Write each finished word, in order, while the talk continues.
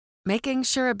Making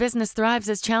sure a business thrives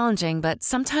is challenging, but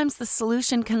sometimes the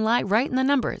solution can lie right in the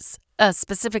numbers.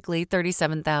 Specifically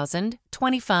 37,000,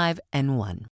 25, and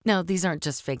 1. Now, these aren't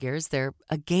just figures, they're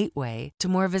a gateway to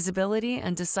more visibility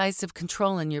and decisive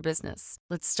control in your business.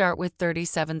 Let's start with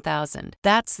 37,000.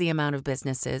 That's the amount of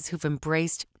businesses who've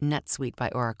embraced NetSuite by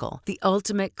Oracle, the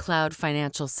ultimate cloud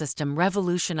financial system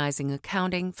revolutionizing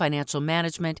accounting, financial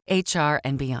management, HR,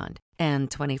 and beyond. And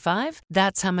 25?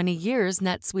 That's how many years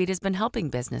NetSuite has been helping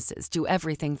businesses do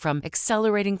everything from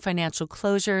accelerating financial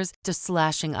closures to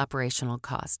slashing operational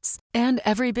costs. And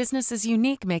every business is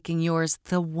unique, making yours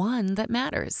the one that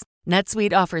matters.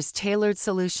 NetSuite offers tailored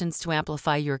solutions to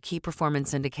amplify your key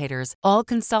performance indicators, all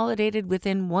consolidated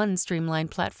within one streamlined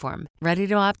platform. Ready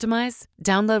to optimize?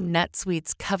 Download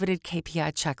NetSuite's coveted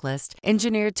KPI checklist,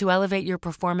 engineered to elevate your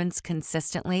performance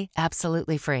consistently,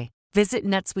 absolutely free. Visit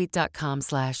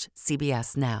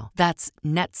netsuite.com/CBS now. That's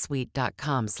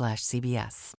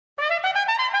netsuite.com/CBS.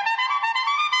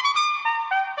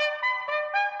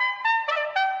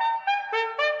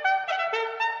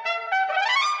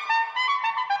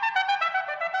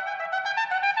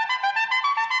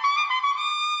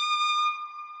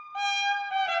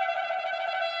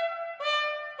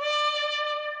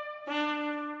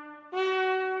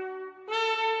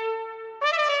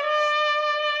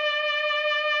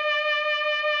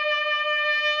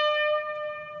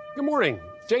 Good morning.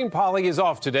 Jane Pauley is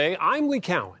off today. I'm Lee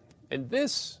Cowan, and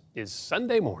this is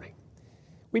Sunday Morning.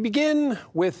 We begin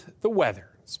with the weather,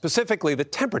 specifically the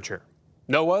temperature.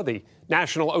 NOAA, the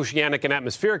National Oceanic and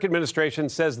Atmospheric Administration,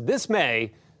 says this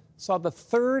May saw the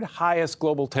third highest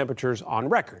global temperatures on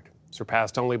record,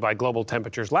 surpassed only by global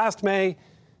temperatures last May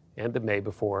and the May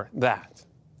before that.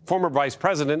 Former Vice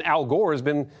President Al Gore has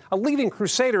been a leading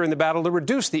crusader in the battle to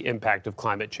reduce the impact of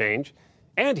climate change,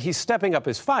 and he's stepping up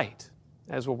his fight,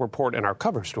 as we'll report in our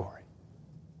cover story.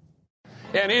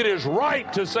 And it is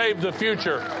right to save the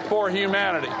future for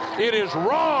humanity. It is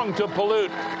wrong to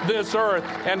pollute this earth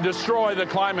and destroy the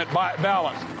climate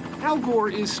balance. Al Gore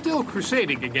is still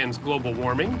crusading against global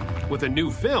warming with a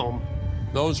new film.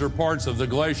 Those are parts of the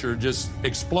glacier just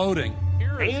exploding.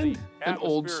 And an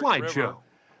old slideshow.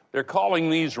 They're calling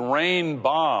these rain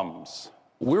bombs.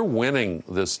 We're winning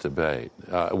this debate.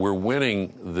 We're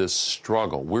winning this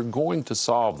struggle. We're going to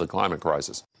solve the climate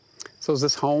crisis. So is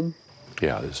this home?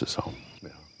 Yeah, this is home. Yeah.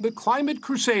 The climate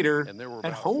crusader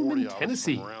at home in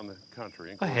Tennessee. Around the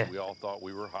country. Ahead. We all thought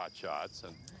we were hot shots.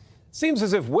 Seems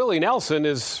as if Willie Nelson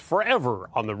is forever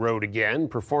on the road again,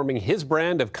 performing his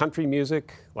brand of country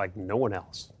music like no one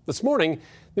else. This morning,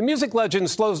 the music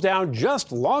legend slows down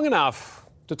just long enough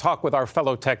to talk with our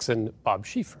fellow Texan, Bob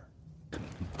Schieffer.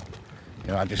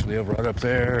 You know, I just live right up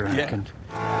there. Yeah.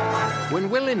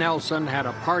 When Willie Nelson had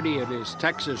a party at his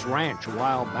Texas ranch a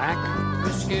while back,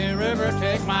 Whiskey River,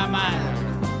 take my mind.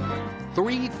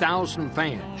 3,000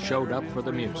 fans showed up for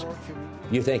the music.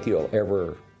 You think you'll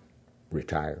ever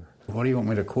retire? What do you want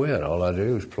me to quit? All I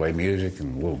do is play music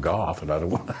and a little golf, and I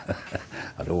don't want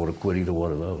to quit either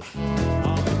one of those.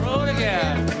 On the road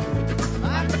again.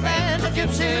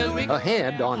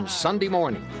 Ahead on Sunday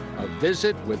morning, a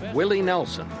visit with Willie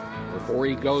Nelson before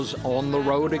he goes on the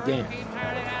road again.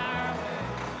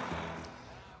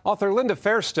 Author Linda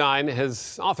Fairstein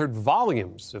has authored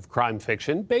volumes of crime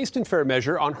fiction based in fair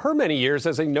measure on her many years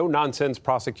as a no-nonsense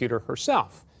prosecutor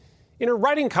herself. In her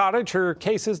writing cottage, her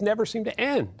cases never seem to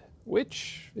end,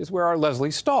 which is where our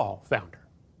Leslie Stahl found her.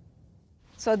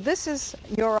 So this is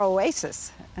your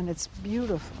oasis, and it's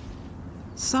beautiful.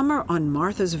 Summer on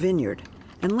Martha's Vineyard,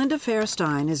 and Linda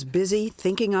Fairstein is busy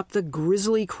thinking up the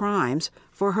grisly crimes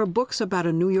for her books about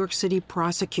a New York City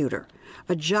prosecutor,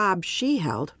 a job she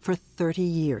held for 30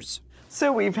 years.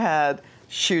 So we've had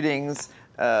shootings,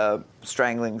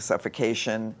 strangling,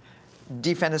 suffocation,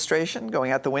 defenestration,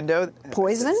 going out the window.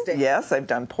 Poison? Yes, I've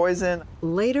done poison.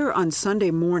 Later on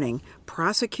Sunday morning,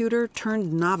 prosecutor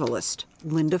turned novelist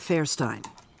Linda Fairstein.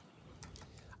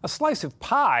 A slice of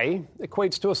pie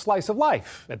equates to a slice of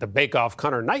life. At the bake-off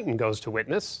Connor Knighton goes to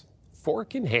witness,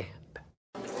 fork in hand.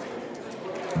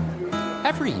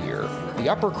 Every year, the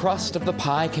upper crust of the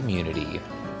pie community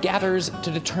gathers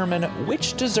to determine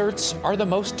which desserts are the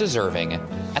most deserving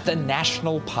at the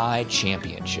National Pie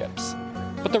Championships.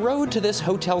 But the road to this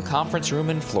hotel conference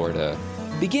room in Florida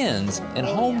begins in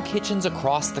home kitchens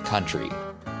across the country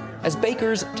as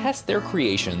bakers test their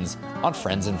creations on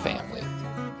friends and family.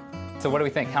 So what do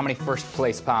we think? How many first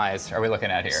place pies are we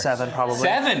looking at here? 7, probably.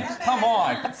 7? Come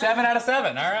on. 7 out of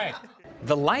 7. All right.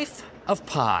 The Life of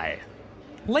Pie.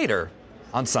 Later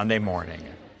on Sunday morning.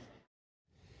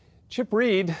 Chip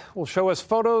Reed will show us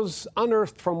photos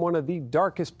unearthed from one of the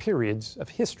darkest periods of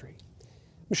history.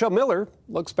 Michelle Miller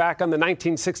looks back on the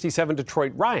 1967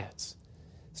 Detroit riots.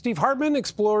 Steve Hartman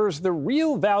explores the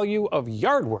real value of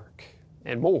yard work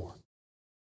and more.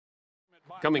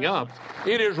 Coming up,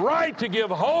 it is right to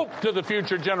give hope to the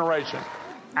future generation.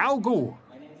 Al Gore,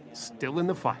 still in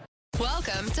the fight.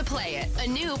 Welcome to Play It, a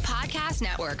new podcast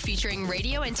network featuring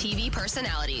radio and TV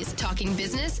personalities talking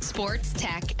business, sports,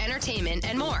 tech, entertainment,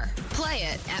 and more. Play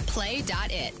it at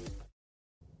play.it.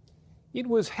 It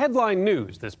was headline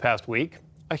news this past week.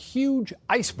 A huge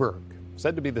iceberg,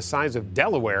 said to be the size of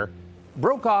Delaware,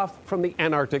 broke off from the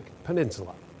Antarctic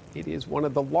Peninsula. It is one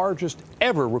of the largest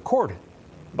ever recorded.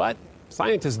 But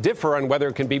scientists differ on whether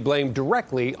it can be blamed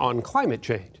directly on climate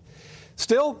change.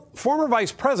 Still, former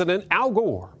Vice President Al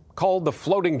Gore called the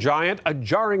floating giant a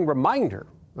jarring reminder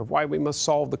of why we must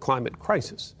solve the climate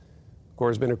crisis. Gore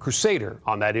has been a crusader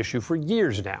on that issue for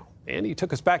years now, and he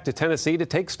took us back to Tennessee to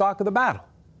take stock of the battle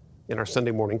in our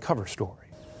Sunday morning cover story.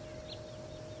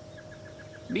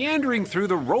 Meandering through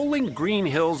the rolling green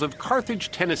hills of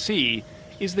Carthage, Tennessee,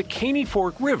 is the Caney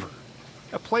Fork River,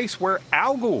 a place where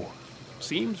Al Gore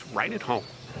seems right at home.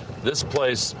 This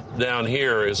place down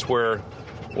here is where,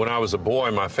 when I was a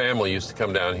boy, my family used to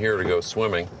come down here to go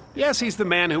swimming. Yes, he's the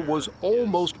man who was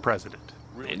almost president.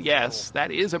 And yes,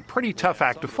 that is a pretty tough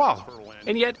act to follow.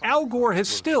 And yet Al Gore has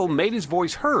still made his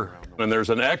voice heard. And there's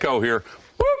an echo here.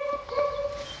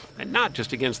 And not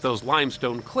just against those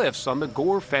limestone cliffs on the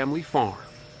Gore family farm.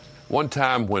 One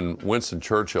time when Winston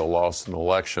Churchill lost an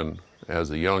election, as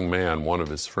a young man, one of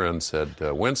his friends said,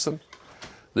 Winston,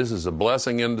 this is a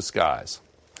blessing in disguise.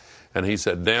 And he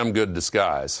said, damn good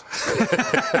disguise.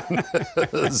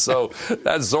 So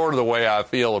that's sort of the way I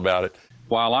feel about it.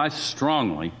 While I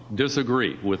strongly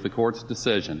disagree with the court's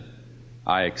decision,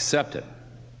 I accept it.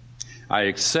 I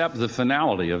accept the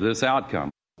finality of this outcome.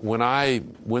 When I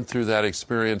went through that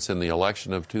experience in the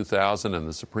election of 2000 and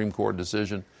the Supreme Court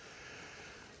decision,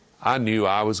 I knew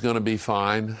I was going to be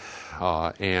fine,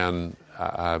 and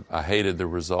I hated the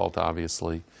result,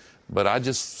 obviously. But I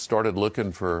just started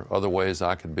looking for other ways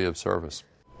I could be of service.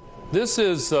 This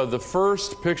is the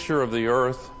first picture of the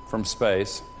Earth from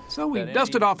space. So he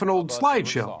dusted off an old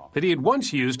slideshow that he had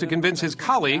once used to convince his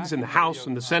colleagues in the House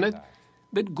and the Senate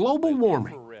that global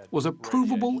warming was a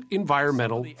provable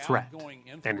environmental threat.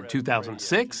 And in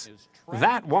 2006,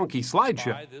 that wonky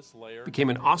slideshow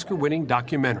became an Oscar-winning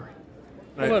documentary.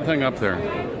 Put that thing up there.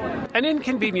 An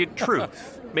inconvenient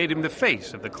truth made him the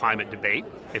face of the climate debate.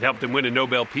 It helped him win a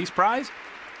Nobel Peace Prize,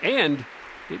 and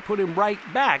it put him right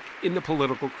back in the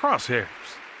political crosshairs.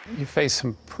 You face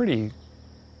some pretty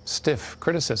stiff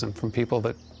criticism from people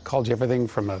that called you everything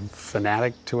from a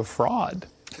fanatic to a fraud.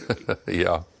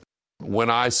 Yeah. When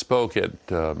I spoke at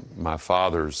my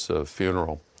father's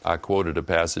funeral, I quoted a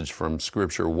passage from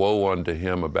Scripture, woe unto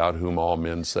him about whom all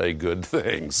men say good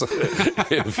things.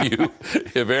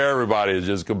 If everybody is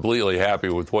just completely happy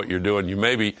with what you're doing, you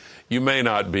may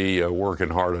not be working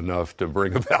hard enough to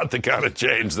bring about the kind of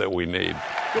change that we need.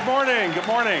 Good morning. Good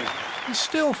morning. He's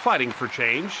still fighting for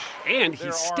change, and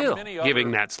he's still giving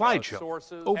that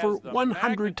slideshow over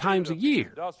 100 times a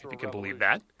year, if you can believe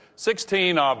that.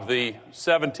 16 of the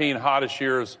 17 hottest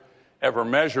years ever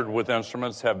measured with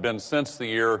instruments have been since the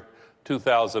year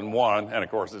 2001, and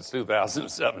of course it's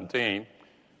 2017.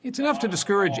 It's enough to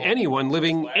discourage anyone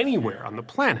living anywhere on the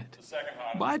planet.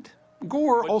 But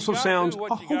Gore also sounds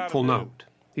a hopeful note.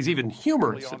 He's even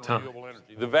humorous at times.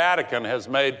 The Vatican has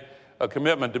made a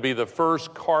commitment to be the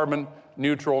first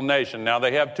carbon-neutral nation. Now,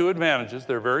 they have two advantages.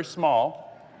 They're very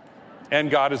small, and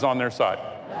God is on their side.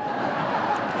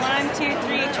 1, 2,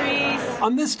 3 trees.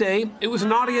 On this day, it was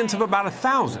an audience of about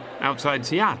 1,000 outside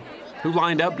Seattle, who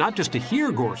lined up not just to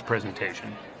hear Gore's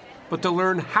presentation, but to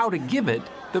learn how to give it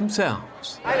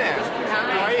themselves. Hi there.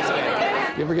 How are you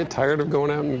today? You ever get tired of going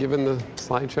out and giving the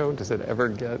slideshow? Does it ever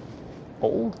get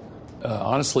old?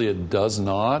 Honestly, it does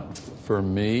not for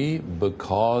me,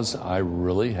 because I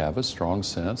really have a strong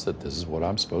sense that this is what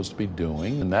I'm supposed to be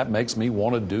doing, and that makes me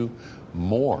want to do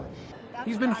more.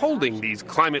 He's been holding these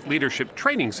climate leadership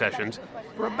training sessions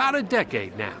for about a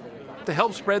decade now to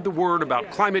help spread the word about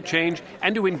climate change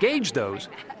and to engage those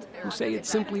who say it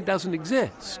simply doesn't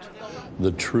exist.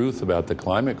 The truth about the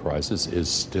climate crisis is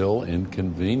still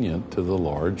inconvenient to the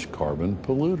large carbon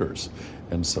polluters.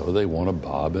 And so they want to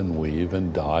bob and weave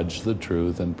and dodge the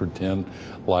truth and pretend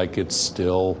like it's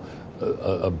still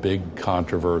a big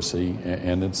controversy,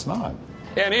 and it's not.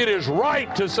 And it is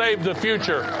right to save the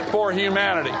future for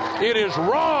humanity. It is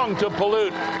wrong to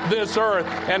pollute this earth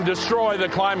and destroy the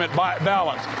climate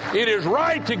balance. It is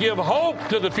right to give hope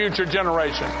to the future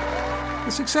generation.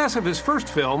 The success of his first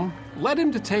film led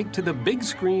him to take to the big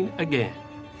screen again.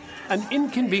 An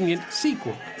inconvenient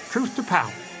sequel Truth to Power,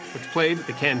 which played at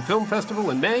the Cannes Film Festival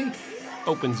in May,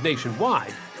 opens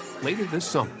nationwide later this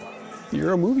summer.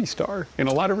 You're a movie star in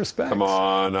a lot of respects. Come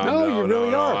on. No, you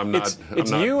really are. I'm not. It's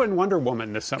you and Wonder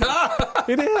Woman this summer.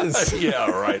 It is.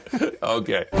 Yeah, right.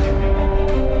 Okay.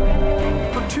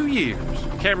 For 2 years,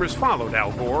 cameras followed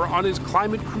Al Gore on his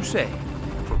climate crusade.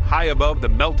 From high above the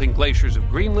melting glaciers of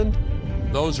Greenland,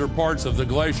 Those are parts of the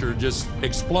glacier just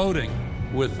exploding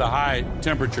with the high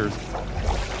temperatures.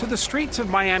 to the streets of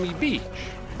Miami Beach,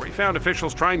 where he found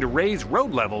officials trying to raise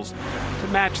road levels to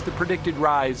match the predicted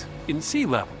rise in sea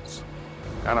levels.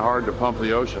 Kind of hard to pump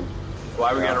the ocean.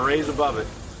 Why we got to raise above it?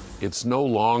 It's no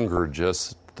longer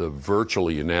just the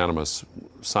virtually unanimous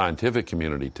scientific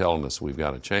community telling us we've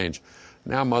got to change.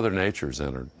 Now Mother Nature's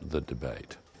entered the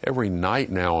debate. Every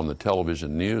night now on the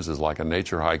television news is like a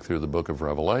nature hike through the book of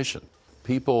Revelation.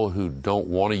 People who don't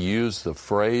want to use the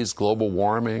phrase global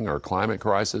warming or climate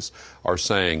crisis are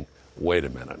saying, wait a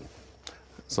minute,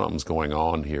 something's going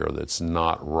on here that's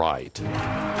not right.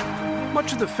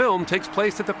 Much of the film takes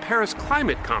place at the Paris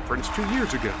Climate Conference 2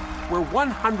 years ago, where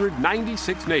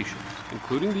 196 nations,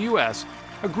 including the U.S.,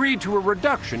 agreed to a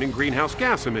reduction in greenhouse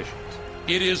gas emissions.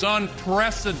 It is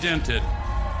unprecedented.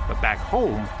 But back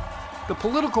home, the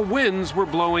political winds were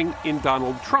blowing in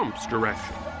Donald Trump's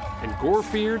direction, and Gore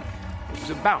feared it was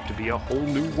about to be a whole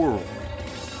new world.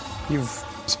 You've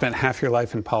spent half your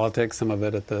life in politics, some of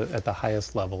it at the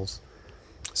highest levels.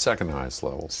 Second highest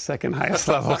level. Second highest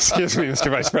level, excuse me, Mr.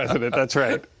 Vice President, that's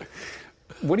right.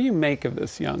 What do you make of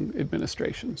this young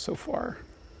administration so far?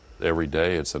 Every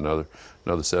day it's another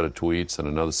set of tweets and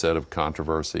another set of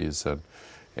controversies,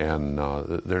 and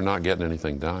they're not getting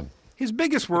anything done. His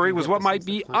biggest worry was what might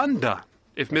be undone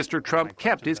if Mr. Trump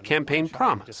kept his campaign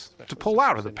promise to pull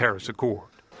out of the Paris Accord.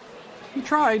 He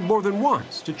tried more than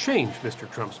once to change Mr.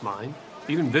 Trump's mind,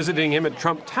 even visiting him at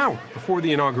Trump Tower before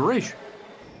the inauguration.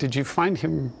 Did you find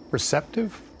him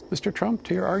receptive, Mr. Trump,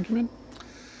 to your argument?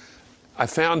 I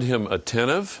found him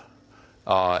attentive,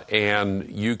 and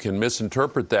you can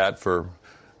misinterpret that for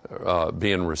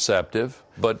being receptive.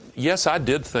 But yes, I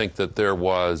did think that there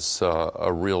was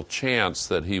a real chance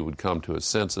that he would come to his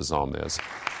senses on this.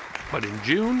 But in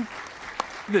June,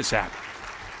 this happened.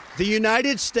 The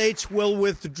United States will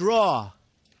withdraw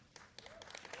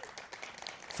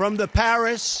from the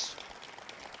Paris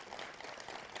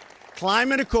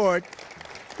Climate Accord.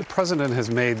 The president has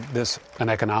made this an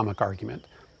economic argument,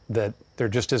 that there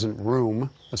just isn't room,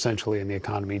 essentially, in the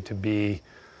economy to be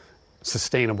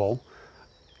sustainable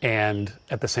and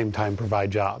at the same time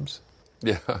provide jobs.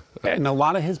 Yeah. And a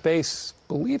lot of his base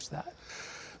believes that.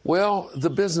 Well,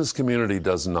 the business community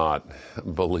does not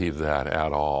believe that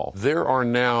at all. There are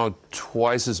now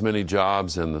twice as many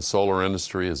jobs in the solar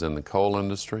industry as in the coal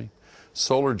industry.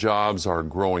 Solar jobs are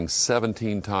growing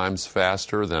 17 times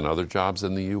faster than other jobs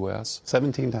in the U.S.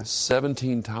 17 times?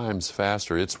 17 times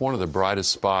faster. It's one of the brightest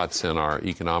spots in our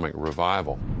economic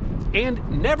revival.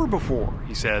 And never before,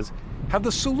 he says, have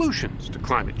the solutions to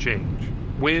climate change,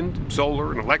 wind,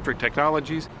 solar, and electric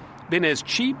technologies, been as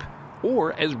cheap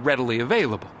or as readily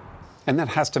available. And that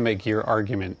has to make your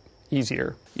argument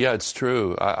easier. Yeah, it's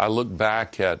true. I look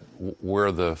back at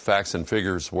where the facts and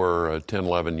figures were 10,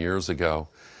 11 years ago,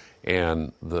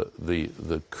 and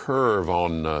the curve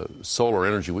on solar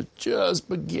energy was just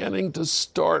beginning to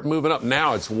start moving up.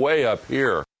 Now it's way up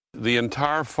here. The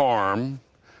entire farm,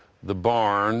 the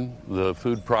barn, the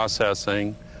food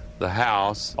processing, the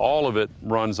house, all of it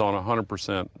runs on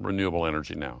 100% renewable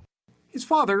energy now. His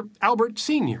father, Albert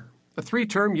Sr., a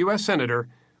 3-term U.S. Senator,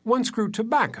 once grew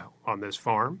tobacco on this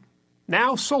farm.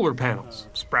 Now solar panels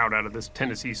sprout out of this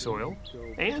Tennessee soil,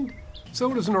 and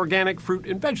so does an organic fruit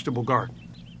and vegetable garden.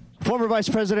 Former Vice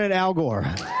President Al Gore.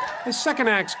 As second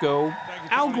acts go,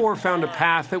 Al Gore found a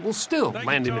path that will still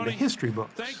land him in the history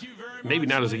books. Maybe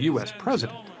not as a U.S.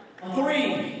 president.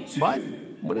 But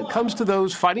when it comes to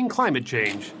those fighting climate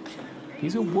change,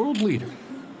 he's a world leader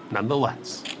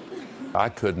nonetheless. I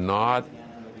could not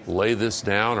lay this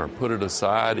down or put it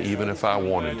aside even if I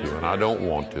wanted to, and I don't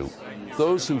want to.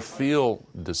 Those who feel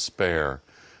despair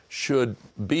should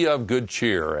be of good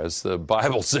cheer, as the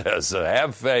Bible says.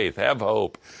 Have faith, have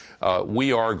hope.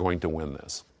 We are going to win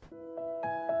this.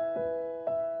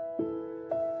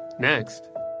 Next,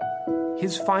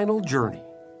 his final journey.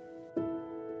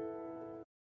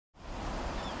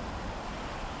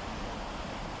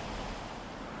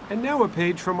 And now a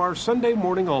page from our Sunday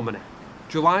Morning Almanac,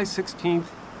 July 16th,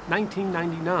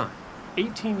 1999,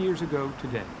 18 years ago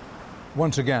today.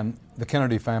 Once again, the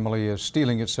Kennedy family is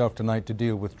steeling itself tonight to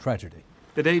deal with tragedy.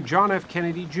 The day John F.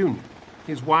 Kennedy Jr.,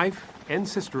 his wife and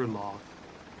sister-in-law,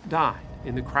 died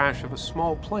in the crash of a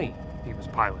small plane he was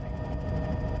piloting.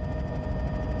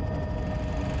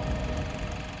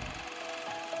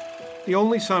 the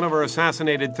only son of our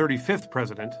assassinated 35th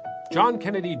president, John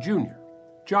Kennedy Jr.,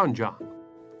 John,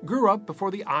 grew up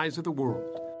before the eyes of the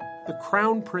world, the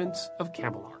Crown Prince of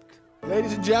Camelot.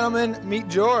 Ladies and gentlemen, meet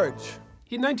George.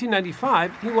 In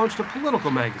 1995, he launched a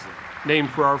political magazine named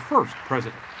for our first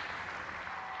president.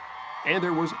 And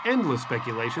there was endless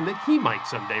speculation that he might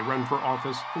someday run for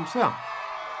office himself.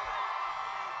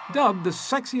 Dubbed the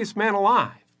sexiest man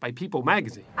alive by People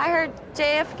magazine. I heard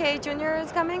JFK Jr.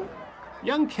 is coming.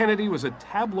 Young Kennedy was a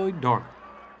tabloid darling,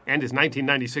 and his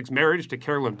 1996 marriage to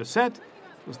Carolyn Bessette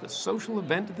was the social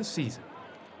event of the season.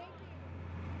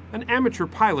 An amateur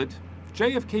pilot,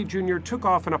 JFK Jr. took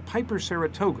off in a Piper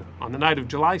Saratoga on the night of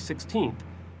July 16th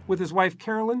with his wife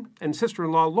Carolyn and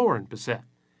sister-in-law Lauren Bessette,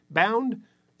 bound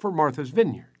for Martha's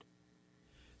Vineyard.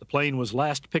 The plane was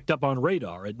last picked up on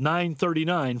radar at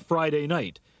 9:39 Friday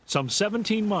night, some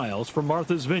 17 miles from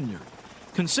Martha's Vineyard,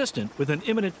 consistent with an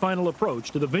imminent final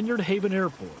approach to the Vineyard Haven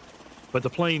Airport. But the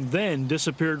plane then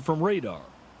disappeared from radar.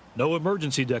 No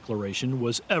emergency declaration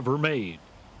was ever made.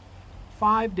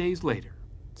 5 days later,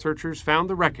 searchers found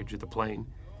the wreckage of the plane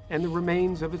and the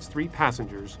remains of its 3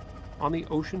 passengers on the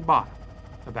ocean bottom,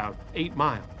 about 8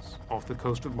 miles off the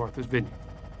coast of Martha's Vineyard.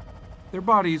 Their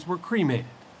bodies were cremated,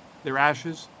 their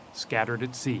ashes scattered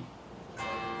at sea.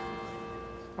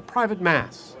 A private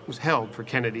mass was held for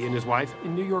Kennedy and his wife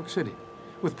in New York City,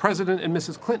 with President and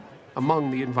Mrs. Clinton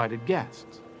among the invited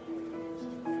guests.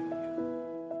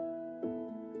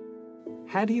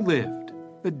 Had he lived,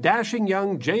 the dashing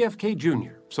young JFK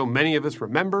Jr., so many of us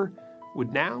remember,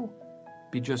 would now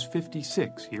be just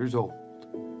 56 years old.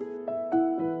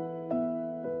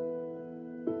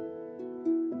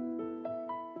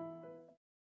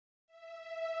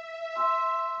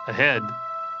 Ahead,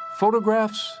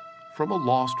 photographs from a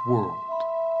lost world.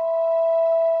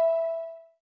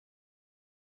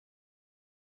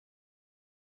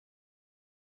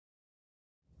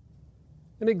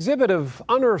 An exhibit of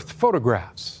unearthed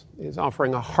photographs is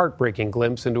offering a heartbreaking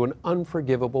glimpse into an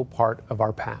unforgivable part of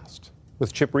our past.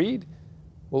 With Chip Reed,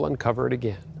 we'll uncover it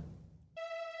again.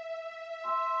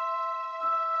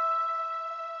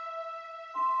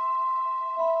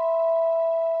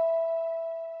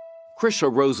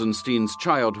 Krisha Rosenstein's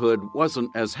childhood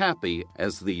wasn't as happy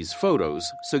as these photos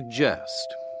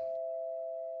suggest.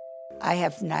 I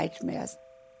have nightmares,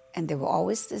 and they were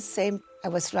always the same. I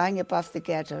was flying above the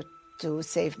ghetto to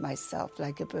save myself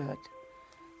like a bird.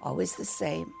 Always the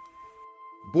same.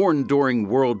 Born during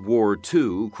World War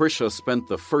II, Krisha spent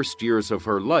the first years of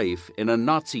her life in a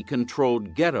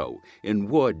Nazi-controlled ghetto in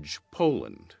Łódź,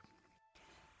 Poland.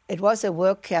 It was a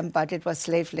work camp, but it was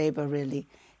slave labor, really.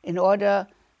 In order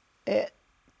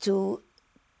to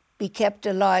be kept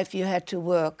alive, you had to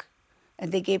work.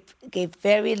 And they gave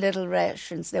very little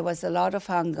rations. There was a lot of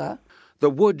hunger. The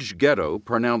Łódź ghetto,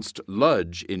 pronounced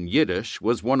Ludge in Yiddish,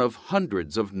 was one of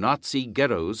hundreds of Nazi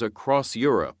ghettos across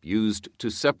Europe used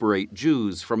to separate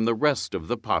Jews from the rest of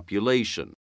the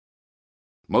population.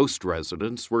 Most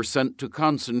residents were sent to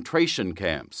concentration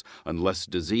camps unless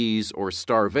disease or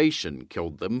starvation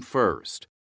killed them first.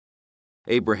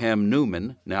 Abraham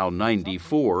Newman, now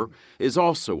 94, is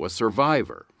also a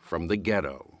survivor from the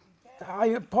ghetto.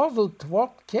 I puzzled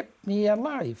what kept me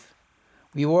alive.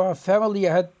 We were a family.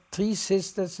 I had 3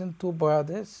 sisters and 2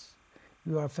 brothers.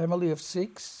 We were a family of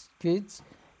 6 kids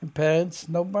and parents.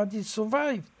 Nobody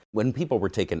survived. When people were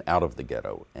taken out of the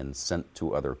ghetto and sent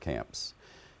to other camps,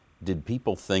 did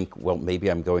people think, well, maybe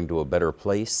I'm going to a better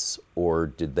place, or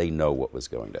did they know what was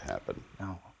going to happen?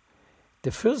 No.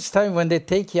 The first time when they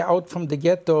take you out from the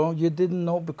ghetto, you didn't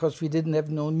know, because we didn't have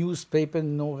no newspaper,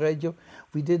 no radio.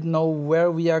 We didn't know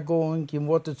where we are going and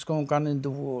what is going on in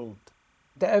the world.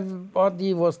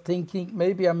 Everybody was thinking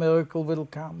maybe a miracle will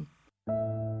come.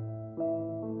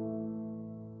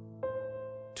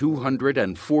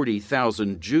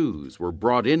 240,000 Jews were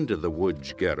brought into the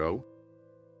Łódź ghetto.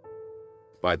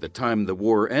 By the time the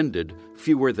war ended,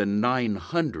 fewer than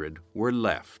 900 were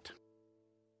left.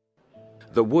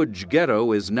 The Łódź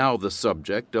ghetto is now the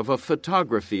subject of a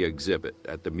photography exhibit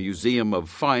at the Museum of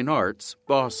Fine Arts,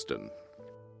 Boston.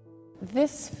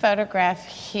 This photograph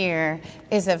here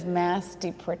is of mass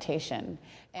deportation.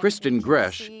 Kristen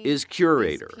Gresh is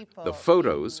curator. The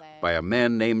photos by a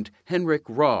man named Henryk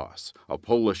Ross, a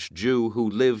Polish Jew who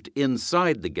lived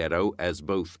inside the ghetto as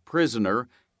both prisoner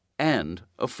and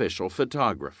official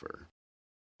photographer.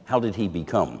 How did he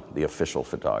become the official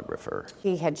photographer?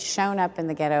 He had shown up in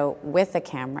the ghetto with a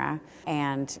camera,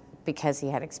 and because he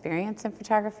had experience in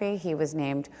photography, he was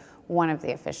named one of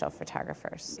the official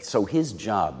photographers. So his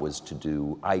job was to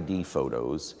do ID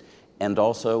photos and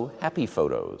also happy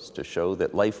photos to show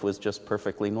that life was just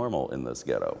perfectly normal in this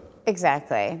ghetto.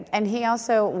 Exactly. And he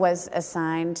also was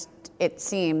assigned, it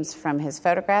seems from his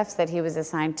photographs, that he was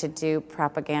assigned to do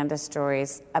propaganda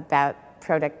stories about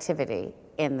productivity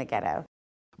in the ghetto.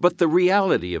 But the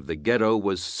reality of the ghetto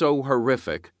was so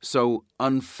horrific, so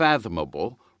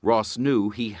unfathomable, Ross knew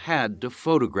he had to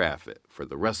photograph it for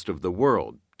the rest of the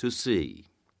world to see.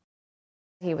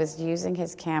 He was using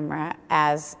his camera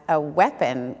as a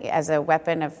weapon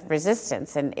of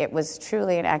resistance, and it was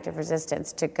truly an act of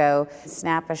resistance to go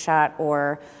snap a shot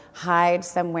or hide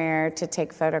somewhere to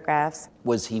take photographs.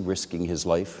 Was he risking his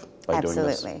life by doing this?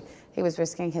 Absolutely. He was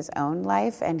risking his own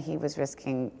life, and he was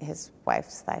risking his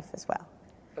wife's life as well.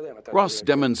 Ross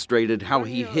demonstrated how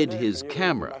he hid his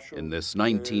camera in this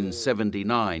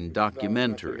 1979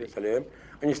 documentary.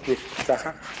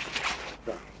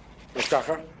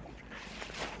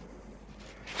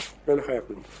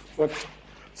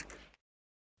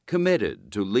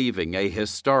 Committed to leaving a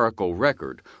historical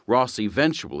record, Ross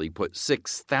eventually put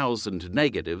 6,000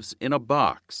 negatives in a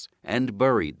box and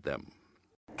buried them.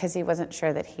 Because he wasn't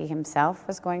sure that he himself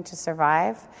was going to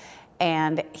survive.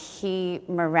 And he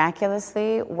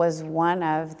miraculously was one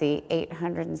of the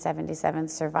 877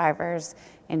 survivors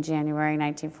in January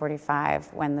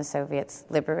 1945 when the Soviets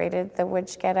liberated the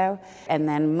Łódź ghetto. And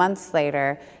then months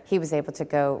later, he was able to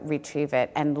go retrieve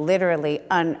it and literally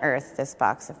unearth this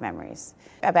box of memories.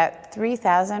 About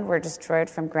 3,000 were destroyed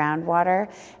from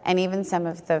groundwater, and even some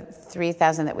of the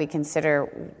 3,000 that we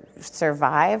consider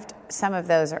survived, some of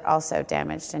those are also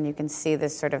damaged, and you can see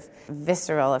this sort of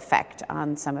visceral effect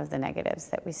on some of the negatives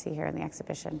that we see here in the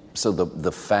exhibition. So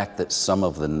the fact that some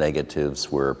of the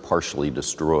negatives were partially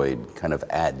destroyed kind of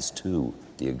adds to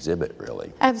the exhibit,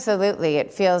 really. Absolutely.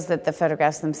 It feels that the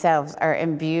photographs themselves are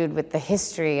imbued with the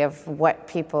history of what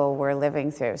people were living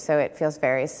through, so it feels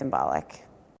very symbolic.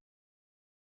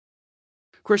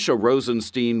 Krisha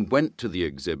Rosenstein went to the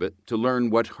exhibit to learn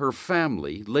what her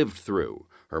family lived through.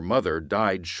 Her mother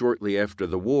died shortly after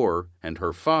the war, and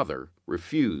her father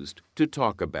refused to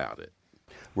talk about it.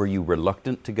 Were you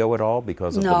reluctant to go at all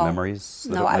because of the memories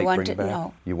that it might bring back?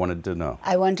 No. You wanted to know?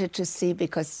 I wanted to see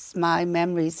because my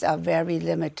memories are very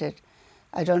limited.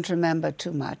 I don't remember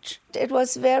too much. It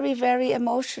was very, very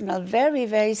emotional, very,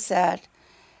 very sad.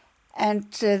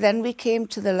 And then we came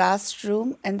to the last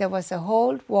room, and there was a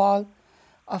whole wall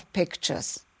of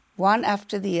pictures, one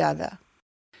after the other.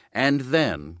 And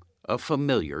then a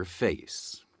familiar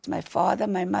face. My father,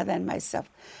 my mother, and myself.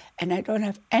 And I don't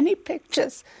have any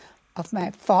pictures of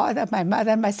my father, my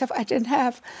mother, and myself. I didn't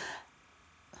have.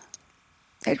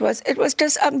 It was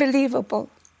just unbelievable.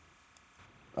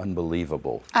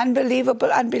 Unbelievable. Unbelievable.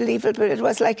 It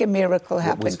was like a miracle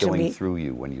happened to me. What was going through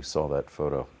you when you saw that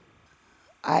photo?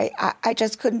 I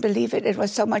just couldn't believe it. It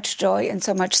was so much joy and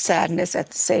so much sadness at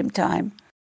the same time.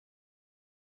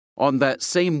 On that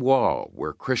same wall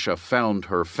where Krisha found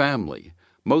her family,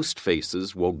 most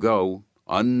faces will go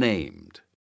unnamed.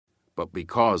 But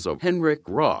because of Henrik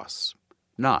Ross,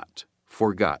 not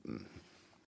forgotten.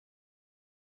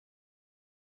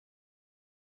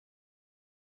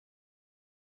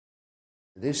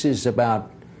 This is about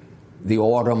the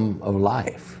autumn of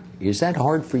life. Is that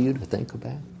hard for you to think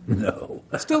about? No.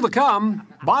 Still to come,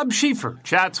 Bob Schieffer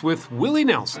chats with Willie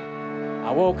Nelson.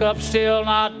 I woke up still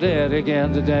not dead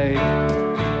again today.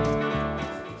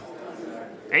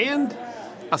 And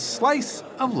a slice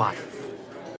of life.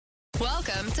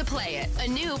 Welcome to Play It, a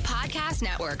new podcast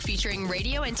network featuring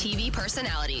radio and TV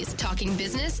personalities talking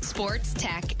business, sports,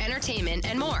 tech, entertainment,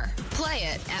 and more. Play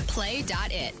it at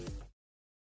play.it.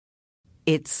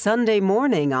 It's Sunday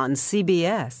morning on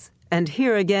CBS, and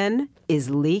here again is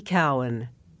Lee Cowan.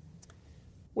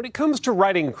 When it comes to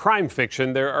writing crime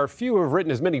fiction, there are few who have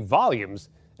written as many volumes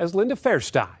as Linda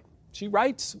Fairstein. She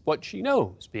writes what she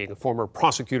knows, being a former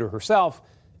prosecutor herself,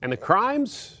 and the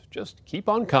crimes just keep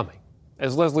on coming,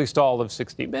 as Leslie Stahl of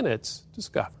 60 Minutes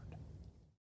discovered.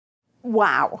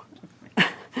 Wow.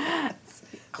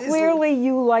 Clearly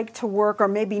you like to work, or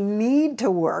maybe need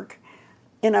to work,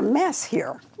 in a mess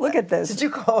here. Look at this. Did you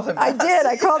call it a mess? I did.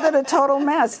 I called it a total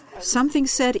mess. Something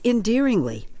said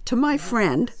endearingly to my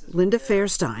friend, Linda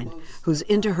Fairstein, who's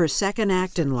into her second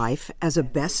act in life as a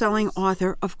best-selling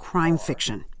author of crime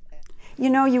fiction. You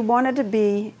know, you wanted to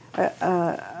be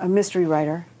a mystery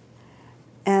writer,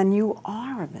 and you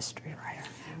are a mystery writer.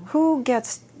 Who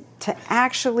gets to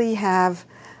actually have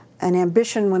an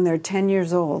ambition when they're 10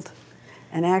 years old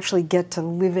and actually get to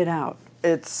live it out?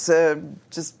 It's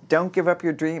just don't give up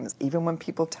your dreams, even when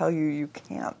people tell you you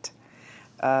can't.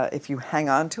 If you hang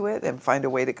on to it and find a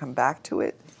way to come back to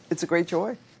it, it's a great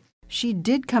joy. She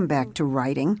did come back to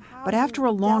writing, but after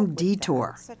a long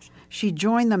detour. She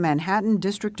joined the Manhattan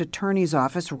District Attorney's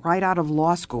Office right out of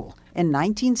law school in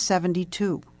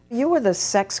 1972. You were the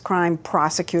sex crime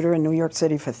prosecutor in New York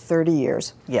City for 30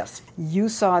 years. Yes. You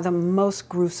saw the most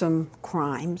gruesome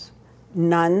crimes.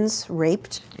 Nuns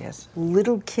raped. Yes.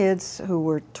 Little kids who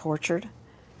were tortured.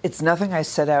 It's nothing I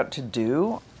set out to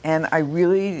do, and I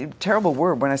really, terrible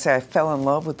word, when I say I fell in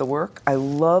love with the work, I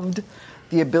loved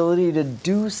the ability to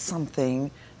do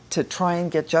something to try and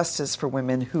get justice for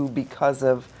women who, because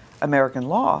of American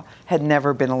law, had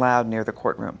never been allowed near the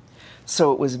courtroom.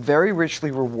 So it was very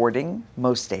richly rewarding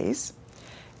most days,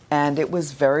 and it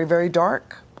was very, very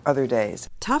dark other days.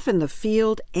 Tough in the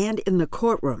field and in the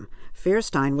courtroom,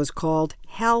 Fairstein was called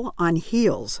Hell on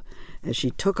Heels, as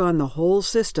she took on the whole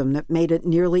system that made it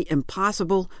nearly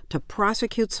impossible to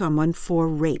prosecute someone for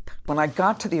rape. When I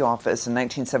got to the office in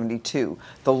 1972,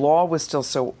 the law was still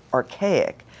so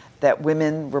archaic that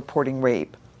women reporting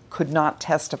rape could not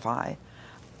testify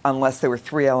unless there were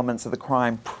 3 elements of the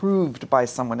crime proved by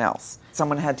someone else.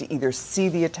 Someone had to either see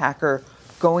the attacker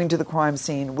going to the crime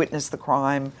scene, witness the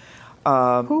crime.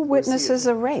 Who witnesses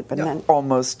a rape? And then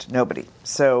almost nobody.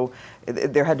 So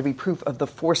there had to be proof of the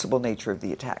forcible nature of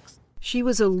the attacks. She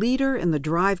was a leader in the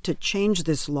drive to change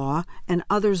this law and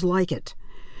others like it.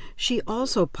 She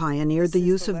also pioneered the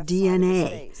use of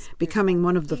DNA, becoming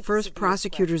one of the first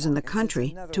prosecutors in the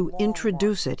country to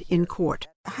introduce it in court.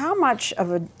 How much of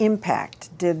an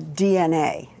impact did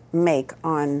DNA make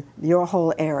on your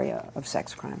whole area of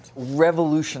sex crimes?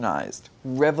 Revolutionized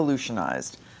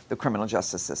the criminal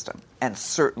justice system, and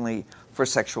certainly for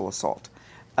sexual assault.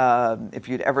 If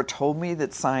you'd ever told me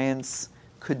that science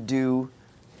could do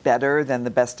better than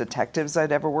the best detectives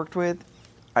I'd ever worked with,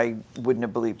 I wouldn't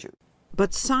have believed you.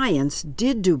 But science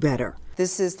did do better.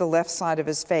 This is the left side of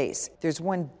his face. There's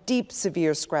one deep,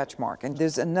 severe scratch mark, and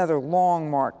there's another long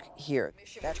mark here.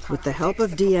 With the help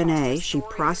of DNA, she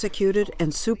prosecuted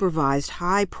and supervised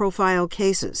high-profile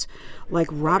cases, like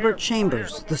Robert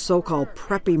Chambers, the so-called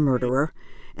preppy murderer,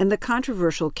 and the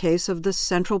controversial case of the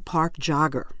Central Park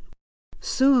jogger.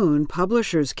 Soon,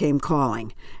 publishers came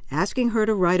calling, asking her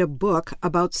to write a book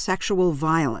about sexual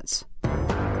violence.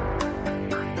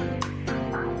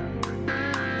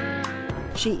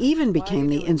 She even became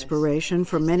the inspiration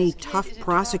for many tough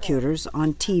prosecutors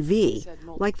on TV,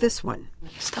 like this one.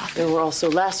 Stop. There were also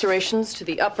lacerations to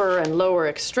the upper and lower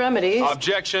extremities.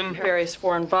 Objection. Various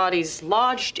foreign bodies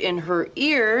lodged in her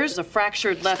ears, a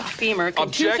fractured left femur,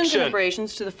 contusions and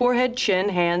abrasions to the forehead, chin,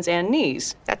 hands, and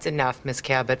knees. That's enough, Miss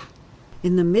Cabot.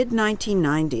 In the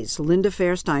mid-1990s, Linda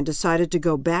Fairstein decided to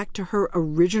go back to her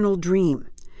original dream.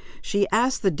 She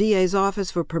asked the DA's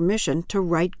office for permission to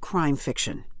write crime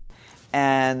fiction.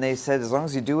 And they said, as long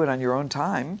as you do it on your own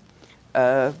time,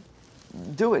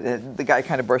 do it. And the guy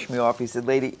kind of brushed me off. He said,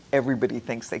 lady, everybody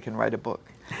thinks they can write a book.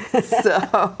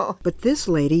 But this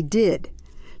lady did.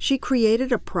 She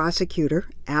created a prosecutor,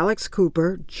 Alex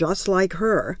Cooper, just like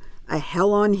her, a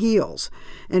hell on heels,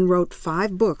 and wrote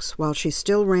 5 books while she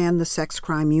still ran the sex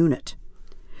crime unit.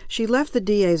 She left the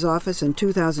DA's office in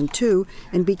 2002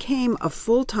 and became a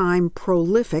full-time,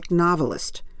 prolific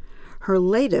novelist. Her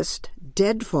latest,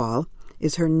 Deadfall,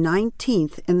 is her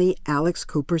 19th in the Alex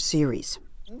Cooper series.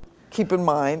 Keep in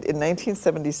mind, in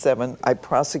 1977, I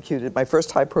prosecuted, my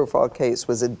first high-profile case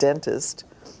was a dentist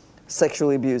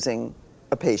sexually abusing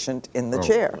a patient in the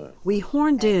chair. We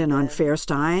horned in on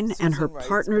Fairstein and her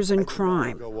partners in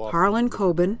crime, Harlan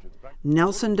Coben,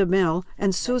 Nelson DeMille,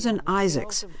 and Susan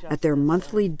Isaacs, at their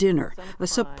monthly dinner, a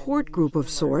support group of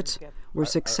sorts where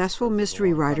successful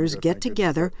mystery writers get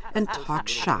together and talk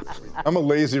shop. I'm a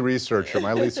lazy researcher.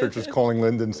 My researcher is calling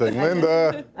Linda and saying,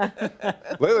 Linda,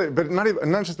 but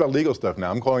not just about legal stuff now.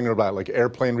 I'm calling her about like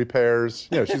airplane repairs.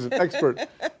 You know, she's an expert.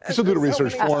 She'll do the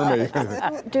research for me.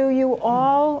 Do you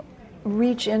all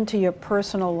reach into your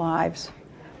personal lives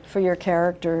for your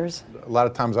characters? A lot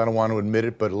of times I don't want to admit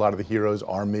it, but a lot of the heroes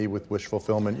are me with wish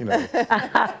fulfillment. You know,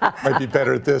 might be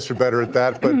better at this or better at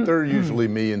that, but they're usually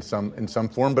me in some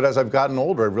form. But as I've gotten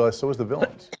older, I've realized so is the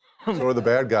villains. So are the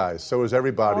bad guys. So is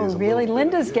everybody. Oh, really?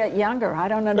 Linda's get younger. I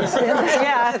don't understand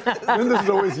that. Yeah. Linda's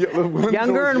always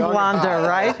younger and blonder,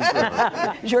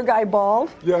 right? Is your guy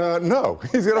bald? Yeah, no.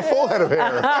 He's got a full head of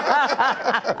hair.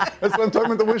 That's what I'm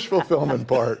talking about, the wish fulfillment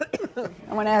part.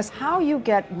 I want to ask how you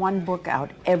get one book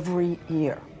out every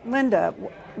year. Linda,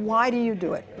 why do you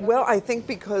do it? Well, I think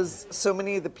because so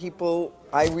many of the people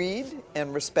I read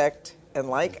and respect and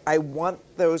like, I want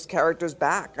those characters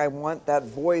back. I want that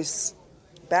voice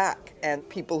back. And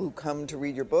people who come to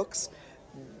read your books,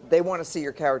 they want to see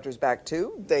your characters back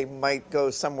too. They might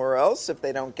go somewhere else if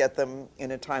they don't get them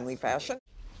in a timely fashion.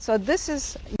 So this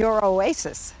is your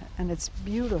oasis, and it's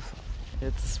beautiful.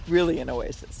 It's really an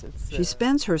oasis. She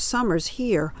spends her summers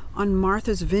here on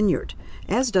Martha's Vineyard,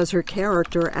 as does her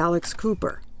character Alex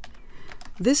Cooper.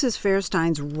 This is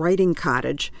Fairstein's writing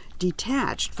cottage,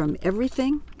 detached from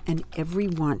everything and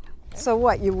everyone. So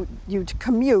what, you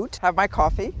commute? Have my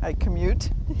coffee, I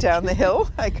commute down the hill,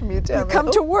 I commute down the hill. You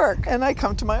come to work. And I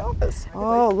come to my office.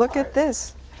 Oh, look at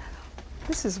this.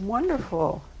 This is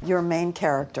wonderful. Your main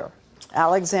character,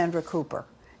 Alexandra Cooper.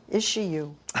 Is she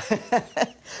you?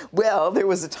 Well, there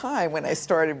was a time when I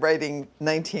started writing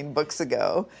 19 books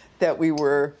ago that we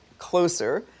were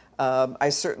closer. I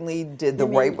certainly did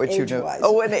write what you know.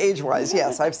 Oh, and age-wise,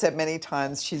 yes. I've said many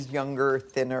times she's younger,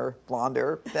 thinner,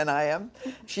 blonder than I am.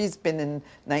 She's been in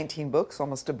 19 books,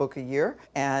 almost a book a year,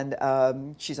 and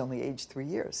she's only aged 3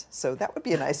 years. So that would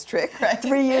be a nice trick, right?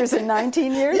 3 years and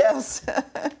 19 years? Yes.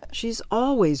 She's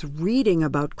always reading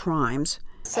about crimes.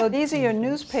 So these are your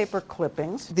newspaper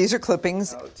clippings. These are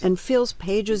clippings. And fills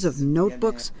pages of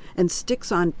notebooks and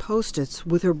sticks on Post-its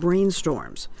with her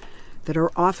brainstorms that are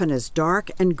often as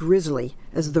dark and grisly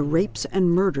as the rapes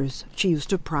and murders she used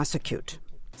to prosecute.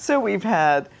 So we've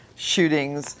had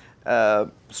shootings,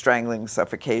 strangling,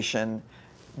 suffocation,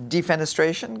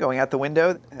 defenestration, going out the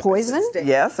window. Poison?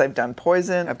 Yes, I've done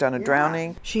poison. I've done a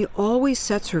drowning. She always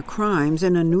sets her crimes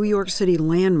in a New York City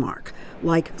landmark,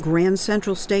 like Grand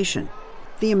Central Station,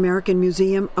 the American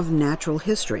Museum of Natural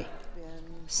History,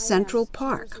 Central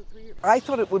Park. I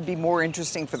thought it would be more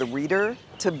interesting for the reader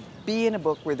to be in a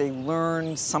book where they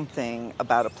learn something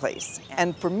about a place.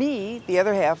 And for me, the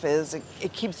other half is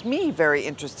it keeps me very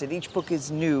interested. Each book is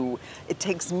new. It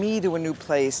takes me to a new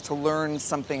place to learn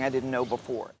something I didn't know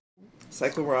before.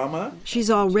 Cyclorama. She's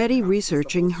already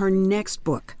researching her next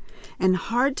book. And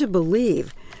hard to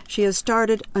believe, she has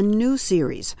started a new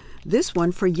series, this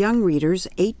one for young readers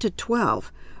 8 to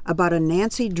 12, about a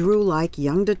Nancy Drew-like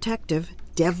young detective,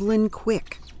 Devlin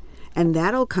Quick. And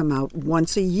that'll come out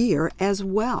once a year as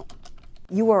well.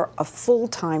 You are a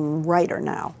full-time writer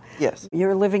now. Yes.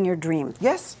 You're living your dream.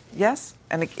 Yes, yes.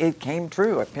 And it came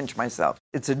true. I pinch myself.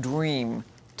 It's a dream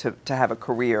to have a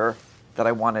career that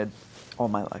I wanted all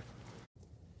my life.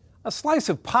 A slice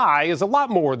of pie is a lot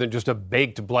more than just a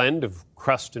baked blend of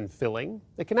crust and filling.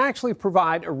 It can actually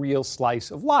provide a real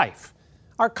slice of life.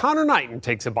 Our Connor Knighton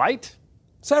takes a bite.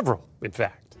 Several, in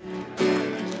fact.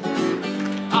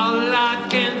 All I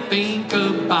can think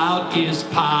about is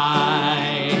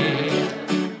pie.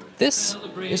 This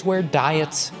is where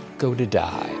diets go to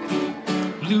die.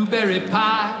 Blueberry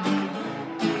pie,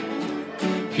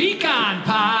 pecan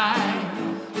pie.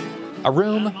 A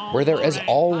room where there is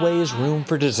always room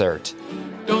for dessert.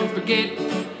 Don't forget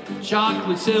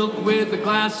chocolate silk with a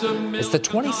glass of milk. It's the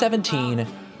 2017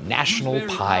 National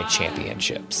Pie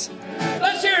Championships.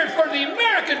 Let's hear it for the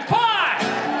American pie!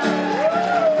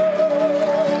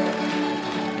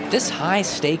 This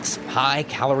high-stakes,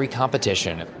 high-calorie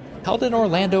competition, held in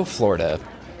Orlando, Florida,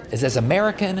 is as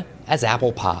American as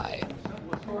apple pie.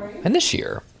 And this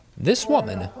year, this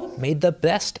woman made the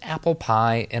best apple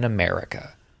pie in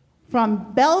America.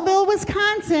 From Belleville,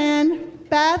 Wisconsin,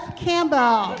 Beth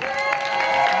Campbell.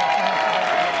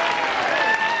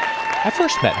 I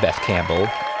first met Beth Campbell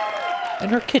in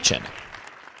her kitchen.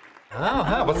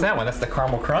 Oh, what's that one? That's the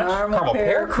caramel crunch? Caramel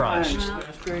pear crunch.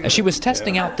 As she was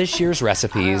testing out this year's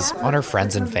recipes on her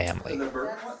friends and family.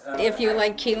 If you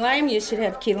like key lime, you should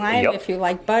have key lime. Yep. If you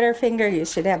like Butterfinger, you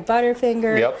should have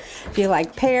Butterfinger. Yep. If you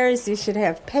like pears, you should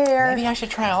have pear. Maybe I should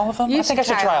try all of them? I think I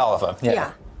should try all of them.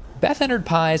 Yeah. Beth entered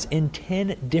pies in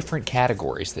 10 different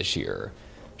categories this year.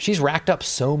 She's racked up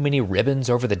so many ribbons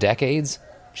over the decades,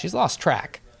 she's lost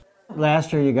track.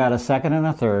 Last year you got a second and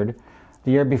a third.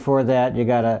 The year before that you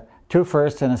got 2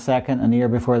 firsts and a second, and the year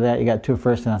before that you got 2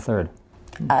 firsts and a third.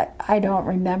 I don't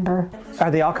remember.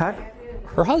 Are they all cut?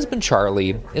 Her husband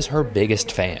Charlie is her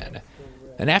biggest fan.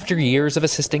 And after years of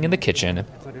assisting in the kitchen,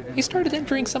 he started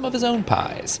entering some of his own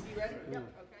pies.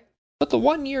 But the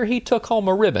one year he took home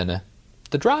a ribbon,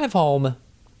 the drive home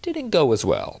didn't go as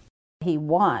well. He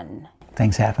won.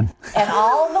 Things happen. And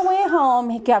all the way home,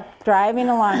 he kept driving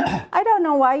along. I don't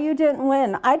know why you didn't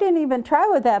win. I didn't even try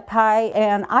with that pie,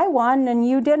 and I won, and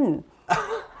you didn't.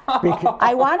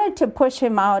 I wanted to push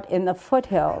him out in the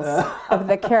foothills of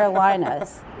the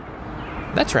Carolinas.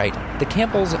 That's right, the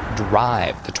Campbells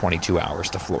drive the 22 hours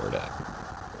to Florida.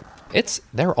 It's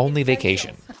their only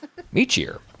vacation. Each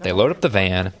year, they load up the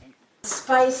van.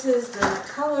 Spices, the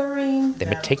coloring. They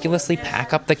meticulously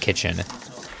pack up the kitchen.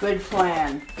 Good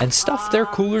plan. And stuff their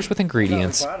coolers with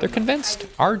ingredients they're convinced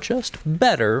are just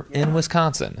better in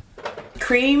Wisconsin.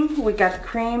 Cream, we got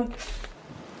cream.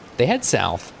 They head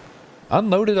south,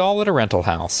 unload it all at a rental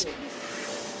house,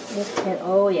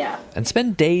 Oh, yeah. and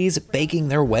spend days baking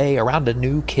their way around a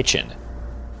new kitchen,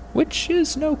 which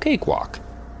is no cakewalk.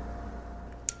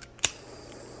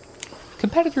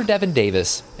 Competitor Devin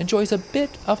Davis enjoys a bit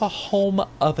of a home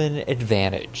oven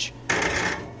advantage.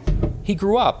 He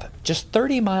grew up just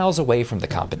 30 miles away from the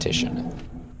competition.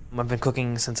 I've been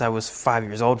cooking since I was 5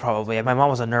 years old, probably. My mom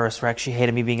was a nervous wreck. She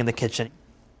hated me being in the kitchen.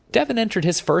 Devin entered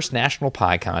his first national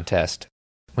pie contest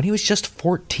when he was just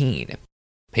 14.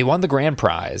 He won the grand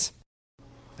prize.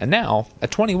 And now,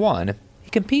 at 21, he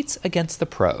competes against the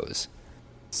pros.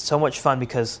 So much fun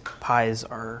because pies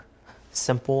are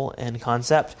simple in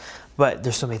concept, but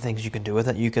there's so many things you can do with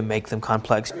it. You can make them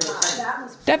complex.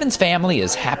 Devin's family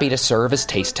is happy to serve as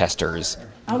taste testers.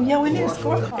 Oh, yeah, we need a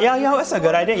scorecard. Yeah, that's a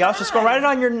good idea. Y'all should score. Write it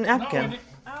on your napkin.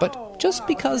 But just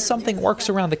because something works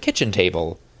around the kitchen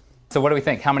table... So what do we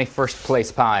think? How many first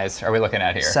place pies are we looking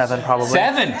at here? 7, probably.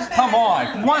 7? Come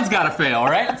on. One's got to fail,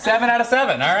 right? 7 out of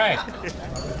 7. All right.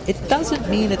 It doesn't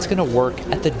mean it's going to work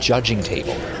at the judging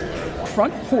table.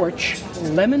 Front porch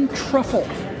lemon truffle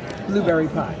blueberry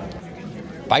pie.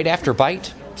 Bite after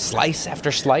bite, slice after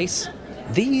slice,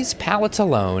 these palates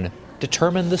alone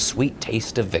determine the sweet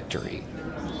taste of victory.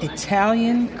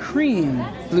 Italian cream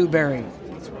blueberry.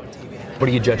 What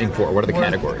are you judging for? What are the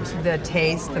categories? The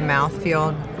taste, the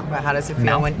mouthfeel. How does it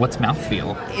feel? What's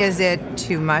mouthfeel? Is it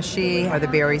too mushy? Are the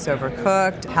berries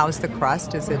overcooked? How's the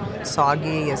crust? Is it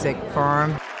soggy? Is it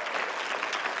firm?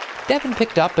 Devin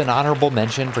picked up an honorable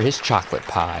mention for his chocolate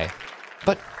pie.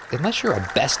 But unless you're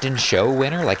a Best in Show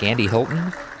winner like Andy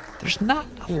Hilton, there's not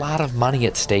a lot of money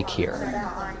at stake here.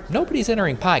 Nobody's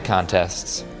entering pie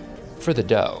contests for the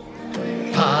dough.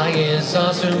 Pie is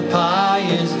awesome, pie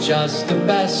is just the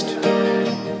best.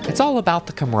 It's all about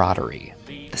the camaraderie,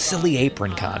 the silly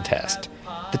apron contest,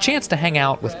 the chance to hang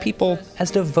out with people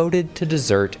as devoted to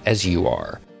dessert as you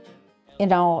are. You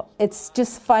know, it's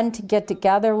just fun to get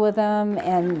together with them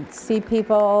and see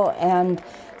people and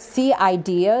see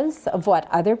ideas of what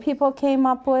other people came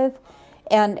up with.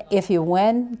 And if you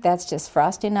win, that's just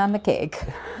frosting on the cake.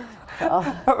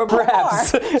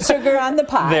 Perhaps. Or sugar on the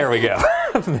pie. There we go.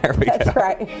 There we go. That's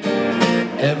right.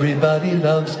 Everybody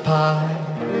loves pie.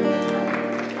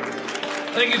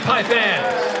 Thank you, pie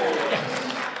fans.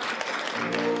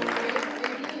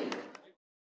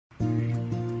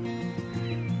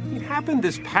 It happened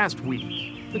this past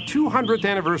week, the 200th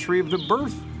anniversary of the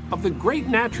birth of the great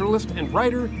naturalist and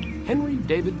writer Henry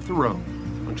David Thoreau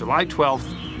on July 12th,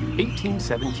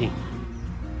 1817.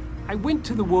 I went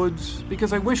to the woods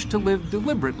because I wished to live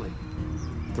deliberately,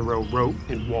 Thoreau wrote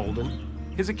in Walden,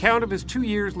 his account of his 2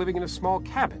 years living in a small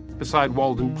cabin beside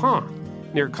Walden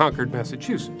Pond, near Concord,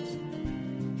 Massachusetts.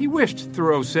 He wished,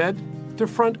 Thoreau said, to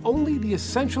front only the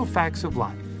essential facts of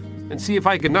life and see if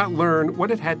I could not learn what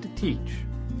it had to teach,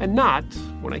 and not,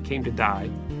 when I came to die,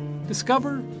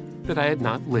 discover that I had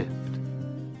not lived.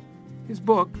 His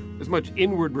book, as much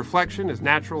inward reflection as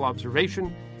natural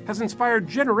observation, has inspired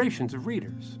generations of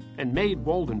readers and made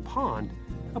Walden Pond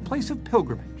a place of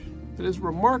pilgrimage that has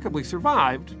remarkably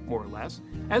survived, more or less,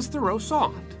 as Thoreau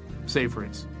saw it, save for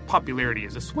its popularity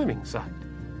as a swimming site.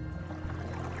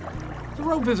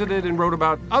 Thoreau visited and wrote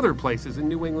about other places in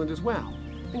New England as well,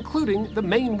 including the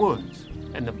Maine woods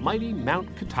and the mighty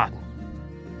Mount Katahdin.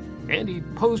 And he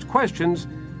posed questions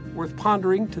worth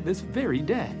pondering to this very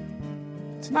day.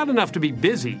 It's not enough to be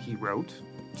busy, he wrote.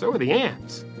 So are the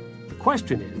ants. The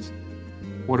question is,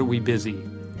 what are we busy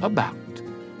about?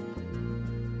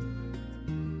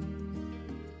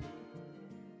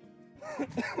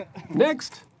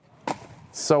 Next.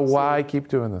 So why keep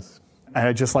doing this?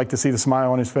 I'd just like to see the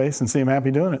smile on his face and see him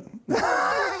happy doing it.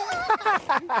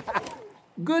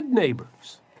 Good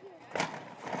neighbors.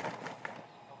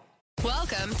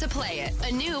 Welcome to Play It,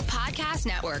 a new podcast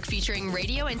network featuring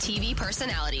radio and TV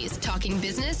personalities talking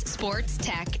business, sports,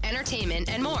 tech, entertainment,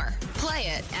 and more. Play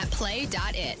it at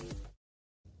play.it.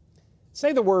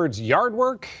 Say the words yard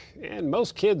work, and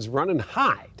most kids run and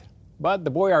hide. But the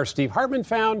boy our Steve Hartman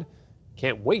found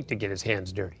can't wait to get his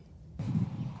hands dirty.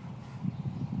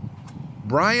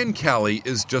 Brian Kelly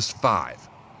is just 5,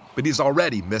 but he's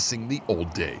already missing the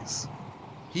old days.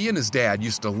 He and his dad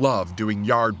used to love doing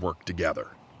yard work together.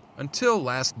 Until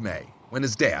last May, when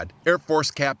his dad, Air Force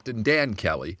Captain Dan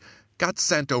Kelly, got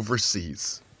sent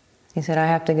overseas. He said, I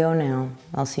have to go now.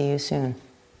 I'll see you soon.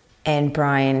 And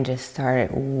Brian just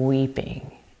started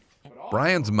weeping.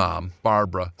 Brian's mom,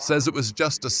 Barbara, says it was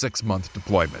just a 6-month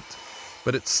deployment,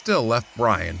 but it still left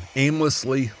Brian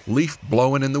aimlessly leaf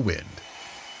blowing in the wind,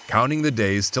 counting the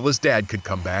days till his dad could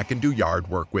come back and do yard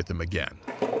work with him again.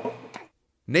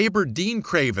 Neighbor Dean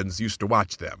Cravens used to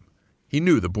watch them. He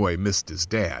knew the boy missed his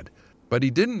dad, but he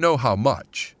didn't know how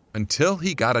much. until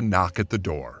he got a knock at the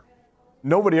door.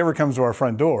 Nobody ever comes to our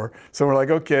front door, so we're like,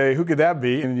 okay, who could that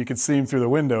be? And you could see him through the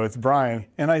window. It's Brian.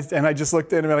 And I just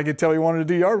looked at him and I could tell he wanted to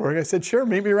do yard work. I said, sure,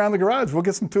 meet me around the garage. We'll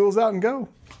get some tools out and go.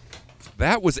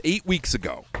 That was 8 weeks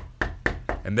ago.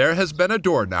 And there has been a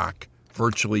door knock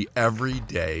virtually every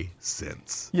day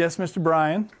since. Yes, Mr.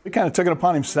 Brian. He kind of took it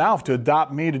upon himself to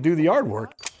adopt me to do the yard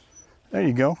work. There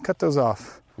you go. Cut those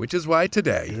off. Which is why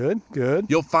today, good.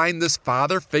 You'll find this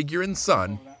father figure and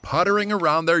son puttering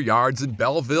around their yards in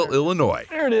Belleville, Illinois.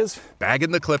 There it is. Bagging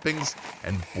the clippings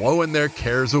and blowing their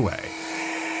cares away.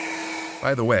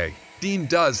 By the way, Dean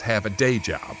does have a day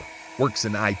job, works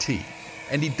in IT,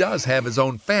 and he does have his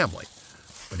own family.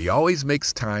 But he always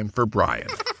makes time for Brian.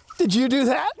 Did you do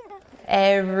that?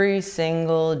 Every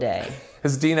single day.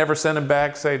 Has Dean ever sent him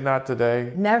back, say, not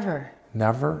today? Never.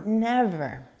 Never?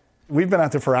 Never. We've been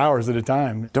out there for hours at a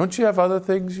time. Don't you have other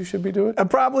things you should be doing?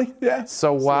 Probably, yeah.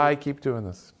 So why keep doing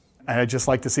this? I'd just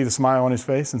like to see the smile on his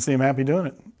face and see him happy doing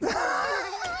it.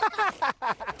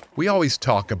 We always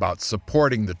talk about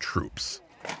supporting the troops.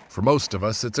 For most of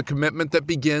us, it's a commitment that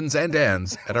begins and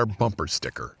ends at our bumper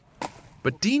sticker.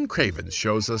 But Dean Cravens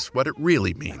shows us what it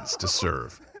really means to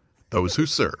serve. Those who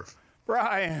serve.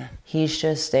 Brian. He's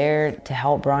just there to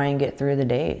help Brian get through the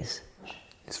days.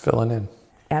 He's filling in.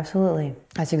 Absolutely.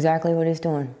 That's exactly what he's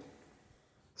doing.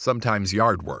 Sometimes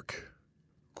yard work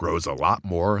grows a lot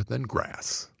more than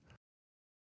grass.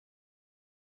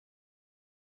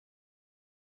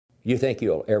 You think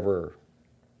you'll ever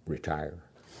retire?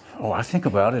 Oh, I think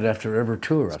about it after every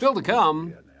tour. Still to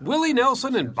come, Willie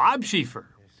Nelson and Bob Schieffer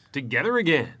together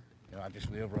again. I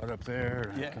just live right up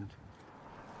there. Yeah.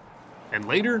 And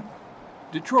later,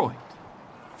 Detroit,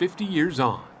 50 years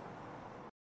on.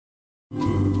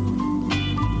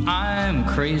 I'm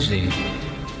crazy.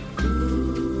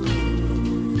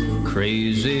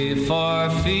 Crazy for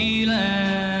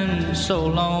feeling so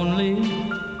lonely.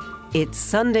 It's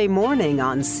Sunday morning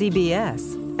on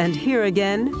CBS, and here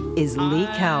again is Lee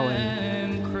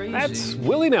Cowan. That's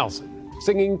Willie Nelson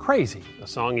singing Crazy, a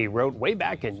song he wrote way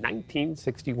back in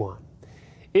 1961.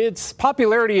 Its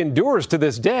popularity endures to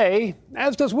this day,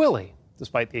 as does Willie,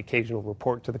 despite the occasional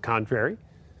report to the contrary.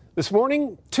 This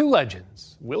morning, two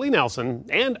legends, Willie Nelson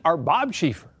and our Bob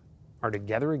Schieffer, are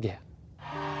together again.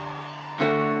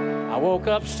 I woke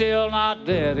up still not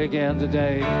dead again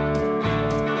today.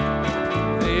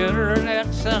 The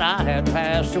internet said I had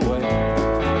passed away.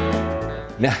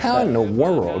 Now, how in the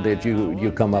world did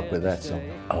you come up with that song?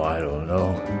 Oh, I don't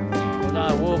know.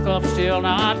 I woke up still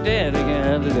not dead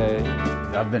again today.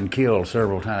 I've been killed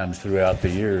several times throughout the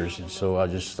years, and so I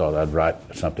just thought I'd write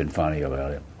something funny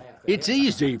about it. It's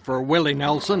easy for Willie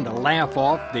Nelson to laugh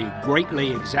off the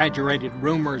greatly exaggerated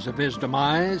rumors of his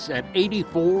demise. At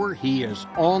 84, he is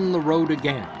on the road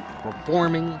again,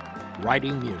 performing,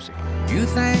 writing music. You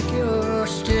think you're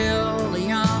still a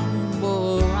young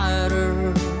bull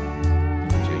rider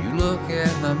till you look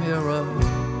in the mirror.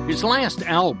 His last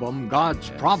album, God's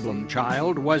Problem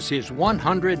Child, was his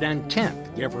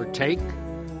 110th, give or take,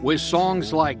 with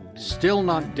songs like Still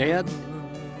Not Dead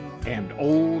and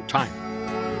Old Timer.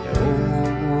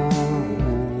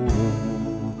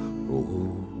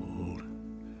 Old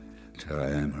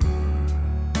timer.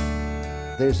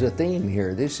 There's a theme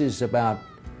here. This is about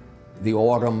the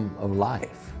autumn of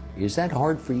life. Is that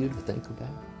hard for you to think about?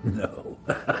 No.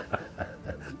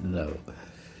 No.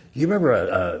 You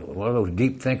remember one of those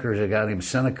deep thinkers, a guy named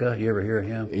Seneca? You ever hear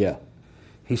him? Yeah.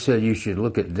 He said you should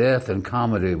look at death and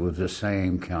comedy with the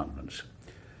same countenance.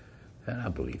 And I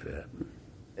believe that.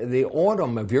 The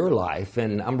autumn of your life,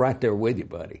 and I'm right there with you,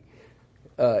 buddy,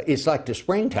 it's like the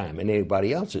springtime in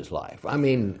anybody else's life. I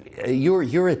mean,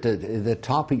 you're at the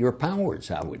top of your powers,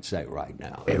 I would say, right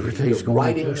now. Everything's going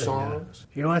writing good, songs.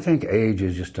 Yeah. You know, I think age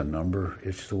is just a number.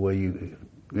 It's the way you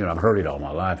know, I've heard it all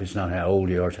my life. It's not how old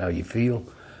you are, it's how you feel.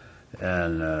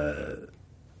 And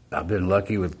I've been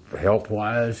lucky with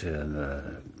health-wise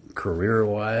and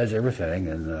career-wise, everything,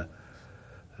 and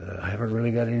I haven't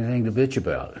really got anything to bitch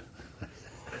about.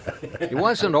 He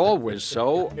wasn't always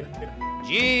so.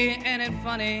 Gee, ain't it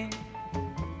funny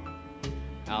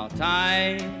how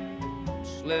time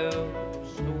slips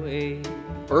away?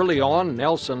 Early on,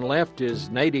 Nelson left his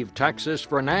native Texas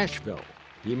for Nashville.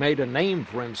 He made a name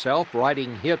for himself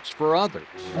writing hits for others.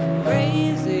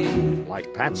 Crazy.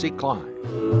 Like Patsy Cline.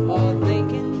 Or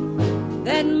thinking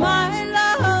that my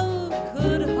love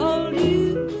could hold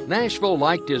you. Nashville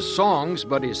liked his songs,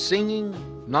 but his singing,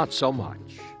 not so much.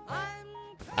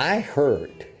 I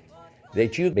heard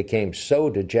that you became so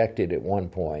dejected at one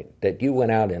point that you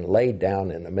went out and laid down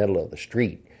in the middle of the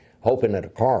street hoping that a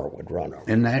car would run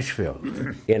over. In Nashville.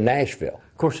 In Nashville.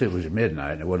 Of course, it was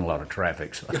midnight and there wasn't a lot of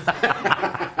traffic. So.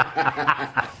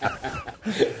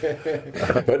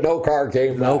 But no car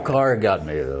came by. No car got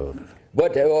me, though.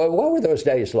 But what were those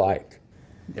days like?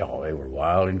 Oh, they were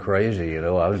wild and crazy. You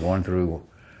know, I was going through,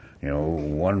 you know,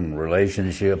 one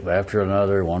relationship after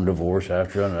another, one divorce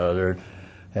after another.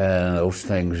 And those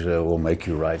things will make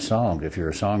you write songs. If you're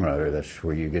a songwriter, that's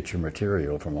where you get your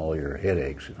material from all your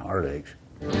headaches and heartaches.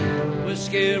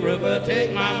 Whiskey River,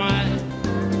 take my mind.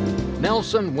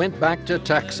 Nelson went back to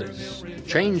Texas,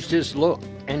 changed his look,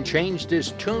 and changed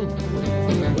his tune.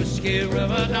 Whiskey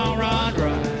River, don't run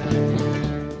dry.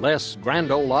 Less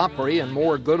Grand Ole Opry and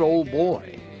more Good Old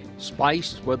Boy,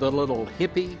 spiced with a little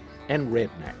hippie and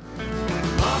redneck.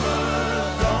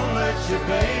 Mama, don't let your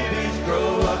babies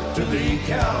grow up to be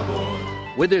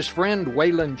cowboys. With his friend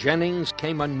Waylon Jennings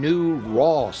came a new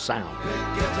raw sound.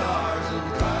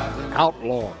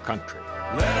 Outlaw country.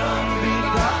 Let them be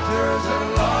doctors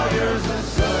and lawyers and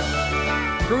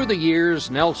such. Through the years,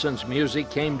 Nelson's music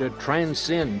came to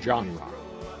transcend genre.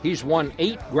 He's won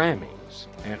 8 Grammys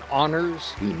and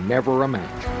honors he never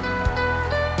imagined.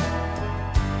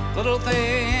 Little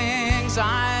things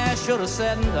I should have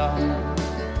said and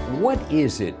done. What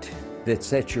is it that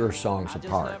sets your songs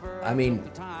apart? I mean,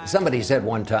 somebody said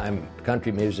one time,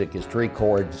 country music is 3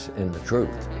 chords and the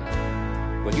truth.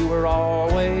 But you were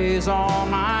always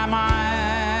on my mind.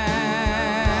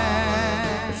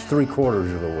 It's 3/4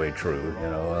 of the way true, you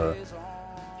know.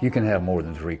 You can have more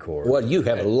than 3 chords. Well, you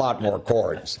have a lot more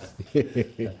chords.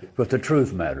 But the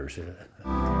truth matters.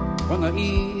 When the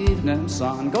evening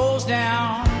sun goes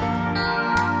down.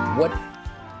 What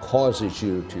causes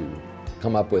you to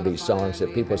come up with these songs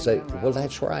that people say, well,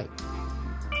 that's right?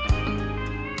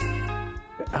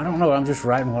 I don't know, I'm just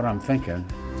writing what I'm thinking.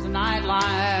 The night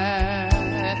life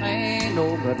ain't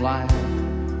no good life.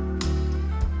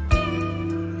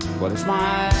 But it's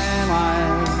my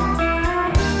life.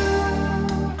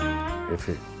 If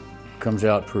it comes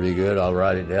out pretty good, I'll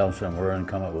write it down somewhere and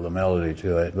come up with a melody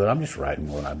to it. But I'm just writing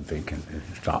what I'm thinking.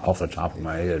 It's off the top of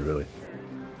my head, really.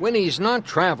 When he's not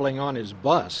traveling on his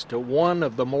bus to one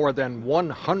of the more than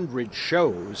 100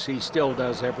 shows he still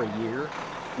does every year,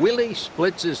 Willie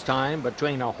splits his time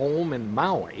between a home in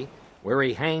Maui, where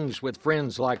he hangs with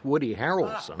friends like Woody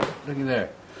Harrelson. Look at there.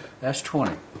 That's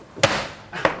 20.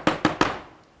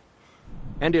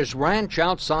 And his ranch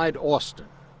outside Austin,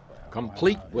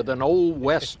 complete with an old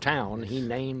west town he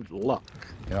named Luck.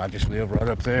 You know, I just live right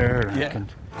up there.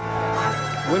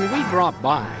 When we drop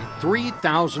by,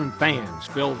 3,000 fans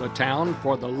fill the town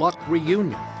for the Luck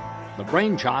reunion, the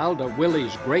brainchild of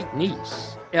Willie's great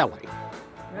niece, Ellie.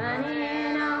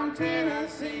 Running on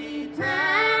Tennessee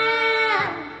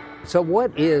time. So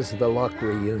what is the Luck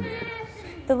reunion?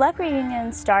 The Luck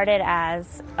reunion started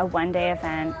as a one-day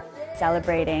event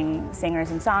celebrating singers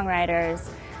and songwriters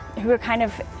who were kind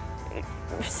of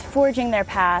forging their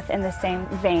path in the same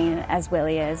vein as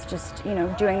Willie is, just, you know,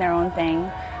 doing their own thing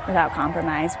without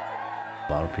compromise.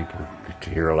 A lot of people get to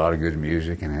hear a lot of good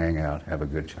music and hang out, have a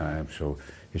good time, so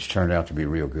it's turned out to be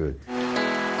real good. In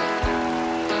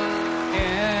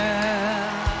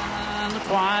the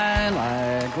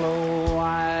twilight glow,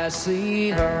 I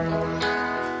see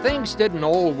her. Things didn't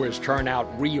always turn out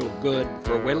real good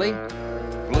for Willie.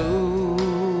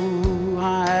 Blue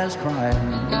eyes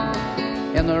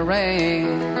crying in the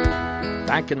rain.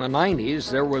 Back in the 90s,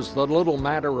 there was the little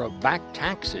matter of back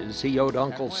taxes he owed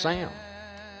Uncle Sam.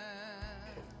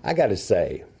 I got to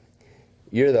say,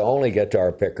 you're the only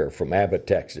guitar picker from Abbott,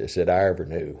 Texas that I ever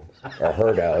knew or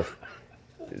heard of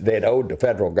that owed the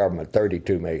federal government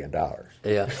 $32 million.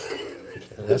 Yeah.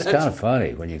 That's kind of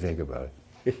funny when you think about it.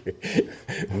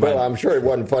 Well, I'm sure it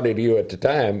wasn't funny to you at the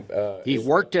time. He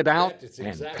worked it out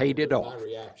and paid it off.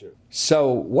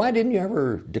 So why didn't you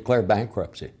ever declare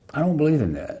bankruptcy? I don't believe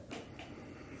in that.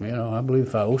 You know, I believe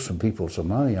if I owe some people some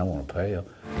money, I want to pay them.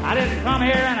 I didn't come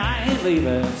here and I ain't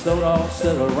leaving, so don't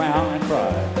sit around and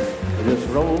cry. Just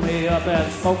roll me up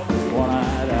and smoke when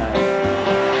I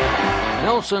die.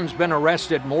 Nelson's been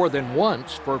arrested more than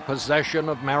once for possession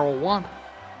of marijuana.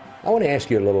 I want to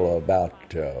ask you a little about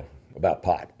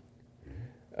pot.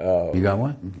 You got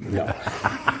one? No.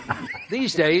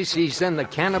 These days, he's in the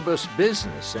cannabis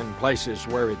business in places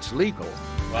where it's legal.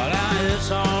 Well, now it's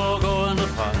all going to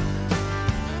pot,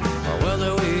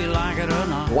 whether we like it or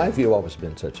not. Why have you always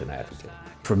been such an advocate?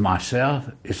 For myself,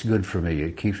 it's good for me.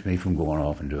 It keeps me from going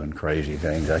off and doing crazy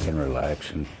things. I can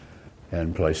relax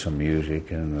and play some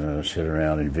music and sit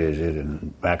around and visit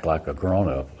and act like a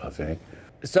grown-up, I think.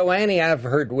 So, Annie, I've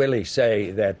heard Willie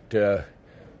say that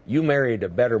you married a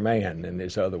better man than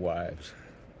his other wives.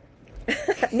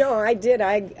 No, I did.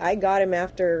 I got him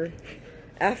after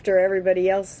everybody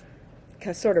else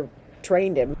sort of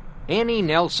trained him. Annie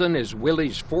Nelson is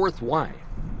Willie's fourth wife,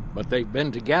 but they've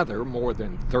been together more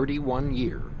than 31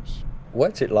 years.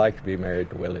 What's it like to be married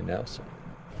to Willie Nelson?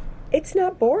 It's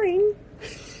not boring.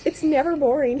 It's never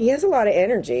boring. He has a lot of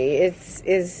energy.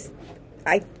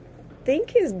 I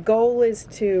think his goal is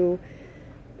to,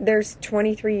 there's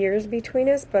 23 years between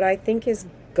us, but I think his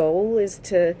goal is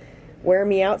to wear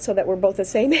me out so that we're both the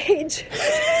same age.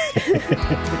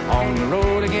 On the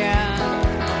road again,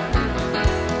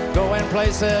 going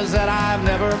places that I've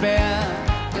never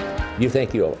been. You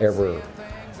think you'll ever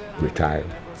retire?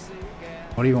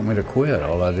 What do you want me to quit?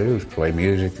 All I do is play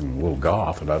music and a little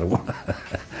golf, and I don't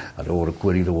want to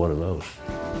quit either one of those.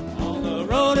 On the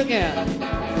road again,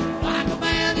 like a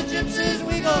band of gypsies,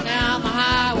 we go down the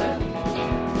highway.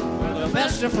 We're the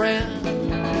best of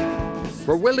friends.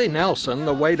 For Willie Nelson,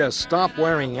 the way to stop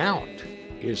wearing out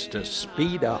is to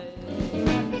speed up.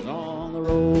 On the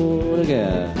road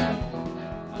again.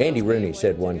 Andy Rooney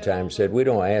said one time, we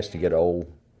don't ask to get old,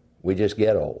 we just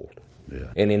get old.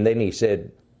 Yeah. And then he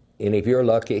said, and if you're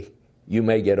lucky, you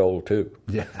may get old too.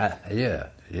 Yeah. I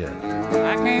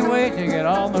can't wait to get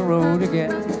on the road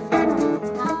again.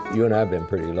 You and I have been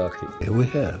pretty lucky. Yeah, we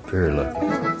have, very lucky.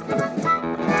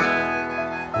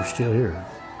 We're still here.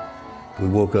 We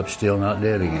woke up still not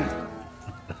dead again.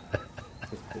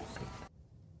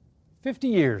 50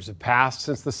 years have passed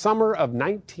since the summer of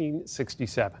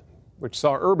 1967, which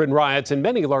saw urban riots in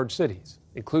many large cities,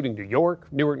 including New York,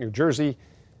 Newark, New Jersey,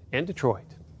 and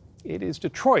Detroit. It is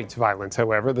Detroit's violence,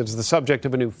 however, that is the subject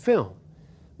of a new film.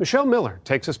 Michelle Miller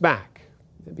takes us back.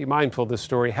 And be mindful this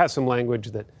story has some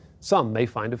language that some may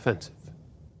find offensive.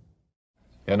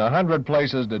 In 100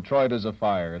 places, Detroit is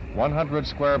afire. 100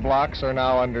 square blocks are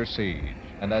now under siege.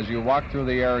 And as you walk through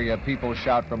the area, people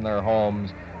shout from their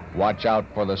homes, "Watch out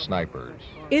for the snipers."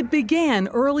 It began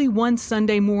early one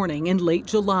Sunday morning in late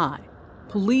July.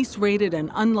 Police raided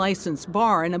an unlicensed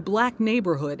bar in a black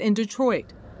neighborhood in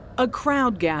Detroit. A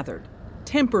crowd gathered.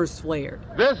 Tempers flared.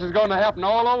 This is going to happen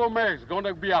all over America. It's going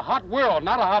to be a hot world,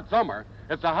 not a hot summer.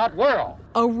 It's a hot world.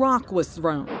 A rock was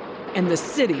thrown, and the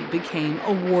city became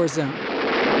a war zone.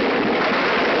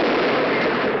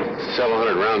 Several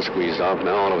hundred rounds squeezed off.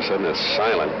 Now all of a sudden it's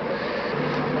silent.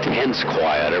 Tense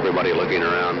quiet, everybody looking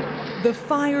around. The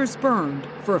fires burned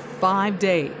for 5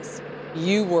 days.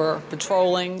 You were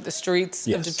patrolling the streets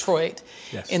of Detroit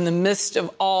in the midst of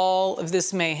all of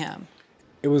this mayhem.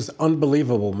 It was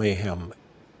unbelievable mayhem.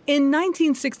 In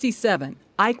 1967,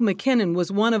 Ike McKinnon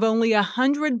was one of only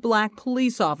 100 black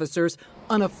police officers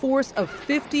on a force of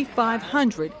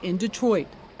 5,500 in Detroit.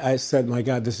 I said, my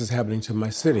God, this is happening to my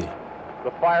city.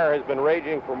 The fire has been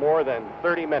raging for more than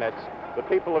 30 minutes. The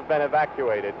people have been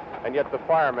evacuated, and yet the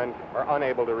firemen are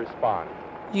unable to respond.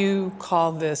 You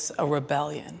call this a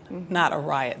rebellion, not a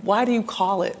riot. Why do you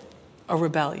call it a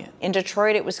rebellion? In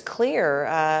Detroit, it was clear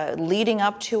leading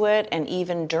up to it and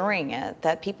even during it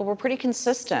that people were pretty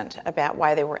consistent about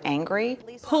why they were angry.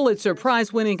 Pulitzer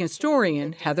Prize-winning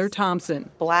historian Heather Thompson.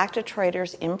 Black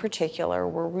Detroiters in particular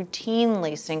were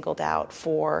routinely singled out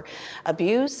for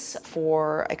abuse,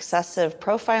 for excessive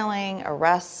profiling,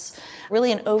 arrests,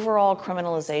 really an overall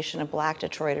criminalization of black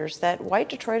Detroiters that white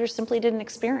Detroiters simply didn't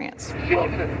experience.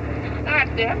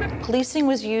 God damn it. Policing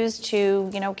was used to,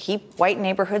 keep white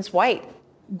neighborhoods white.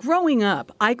 Growing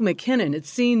up, Ike McKinnon had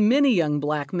seen many young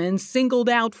black men singled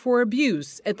out for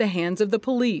abuse at the hands of the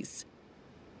police.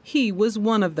 He was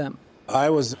one of them. I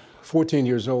was 14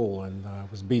 years old and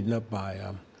was beaten up by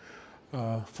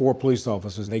 4 police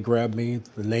officers. They grabbed me,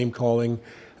 the name calling,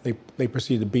 they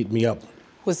proceeded to beat me up.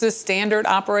 Was this standard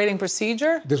operating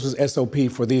procedure? This was SOP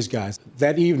for these guys.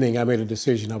 That evening, I made a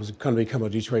decision. I was going to become a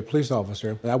Detroit police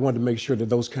officer. I wanted to make sure that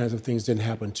those kinds of things didn't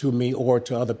happen to me or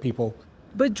to other people.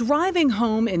 But driving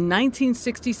home in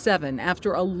 1967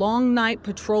 after a long night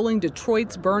patrolling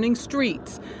Detroit's burning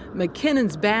streets,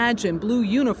 McKinnon's badge and blue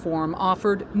uniform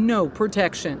offered no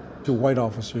protection. 2 white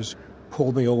officers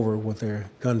pulled me over with their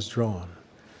guns drawn.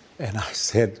 And I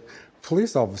said,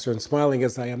 "Police officer," and smiling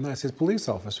as I am now, I said, "Police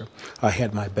officer." I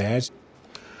had my badge.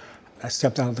 I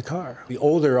stepped out of the car. The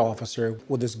older officer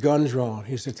with his gun drawn,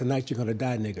 he said, "Tonight you're going to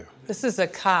die, nigger." This is a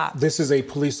cop. This is a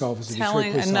police officer.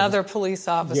 Telling another police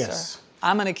officer, yes,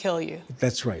 "I'm going to kill you."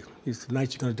 That's right. He said,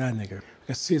 "Tonight you're going to die, nigger."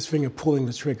 I see his finger pulling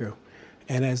the trigger.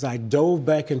 And as I dove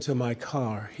back into my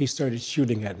car, he started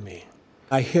shooting at me.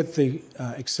 I hit the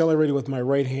accelerator with my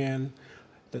right hand,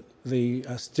 the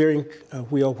steering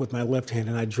wheel with my left hand,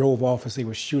 and I drove off as they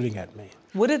were shooting at me.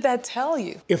 What did that tell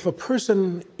you? If a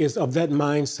person is of that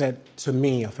mindset to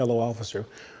me, a fellow officer,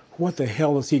 what the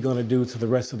hell is he going to do to the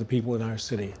rest of the people in our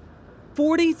city?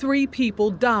 43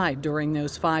 people died during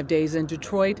those 5 days in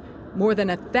Detroit, More than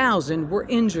 1,000 were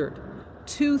injured.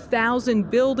 2,000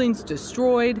 buildings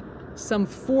destroyed. Some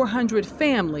 400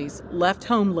 families left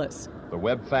homeless. The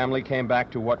Webb family came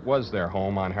back to what was their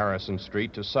home on Harrison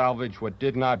Street to salvage what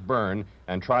did not burn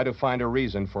and try to find a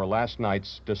reason for last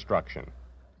night's destruction.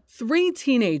 3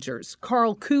 teenagers,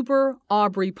 Carl Cooper,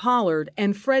 Aubrey Pollard,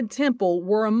 and Fred Temple,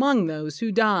 were among those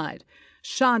who died,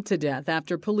 shot to death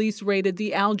after police raided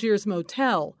the Algiers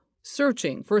motel,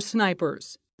 searching for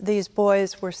snipers. These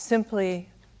boys were simply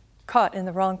caught in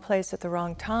the wrong place at the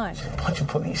wrong time. There's a bunch of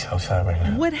police outside right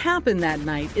now. What happened that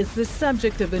night is the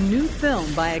subject of a new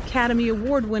film by Academy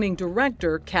Award-winning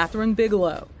director Kathryn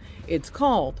Bigelow. It's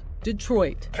called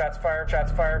Detroit. Shots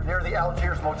fired near the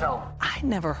Algiers motel. I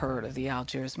never heard of the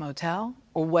Algiers motel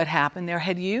or what happened there.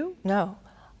 Had you? No.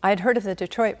 I'd heard of the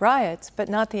Detroit riots, but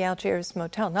not the Algiers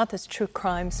motel, not this true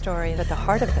crime story at the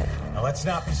heart of it. Now let's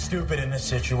not be stupid in this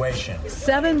situation.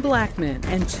 7 black men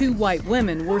and 2 white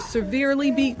women were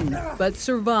severely beaten, but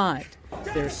survived.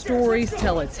 Their stories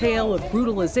tell a tale of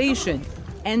brutalization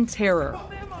and terror.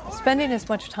 Spending as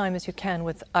much time as you can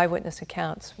with eyewitness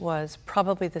accounts was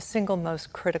probably the single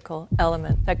most critical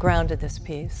element that grounded this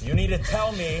piece. You need to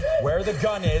tell me where the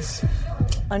gun is.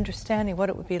 Understanding what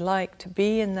it would be like to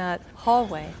be in that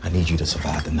hallway. I need you to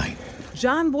survive the night.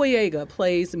 John Boyega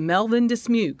plays Melvin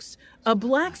Dismukes, a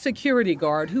black security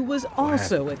guard who was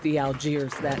also at the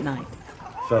Algiers that night.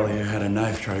 Fella here had a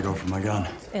knife, try to go for my gun.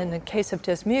 In the case of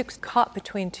Dismukes, caught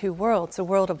between 2 worlds, the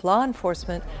world of law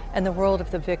enforcement and the world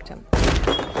of the victim.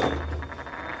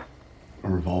 A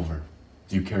revolver.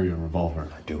 Do you carry a revolver?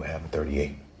 I do have a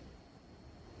 .38.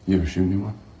 You ever shoot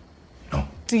anyone?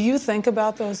 Do you think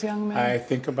about those young men? I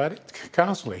think about it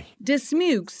constantly.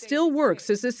 Dismukes still works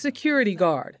as a security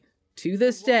guard. To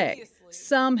this day,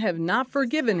 some have not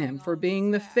forgiven him for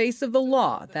being the face of the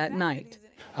law that night.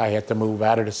 I had to move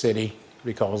out of the city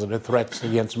because of the threats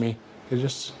against me.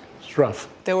 It's rough.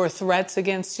 There were threats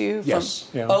against you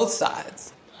from both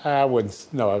sides? I wouldn't,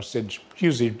 no, I said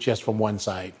usually just from one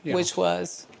side. Which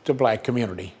was? The black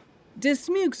community.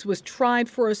 Dismukes was tried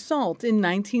for assault in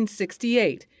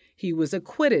 1968. He was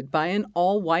acquitted by an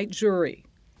all-white jury.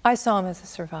 I saw him as a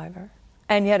survivor,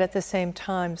 and yet at the same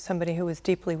time, somebody who was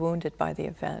deeply wounded by the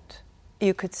event.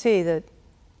 You could see that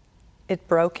it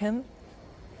broke him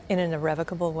in an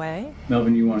irrevocable way.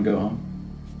 Melvin, you want to go home?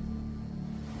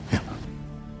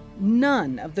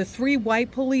 None of the 3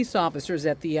 white police officers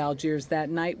at the Algiers that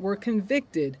night were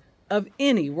convicted of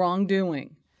any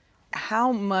wrongdoing.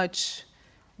 How much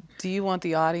do you want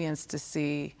the audience to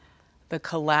see the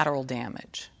collateral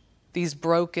damage? These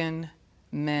broken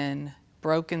men,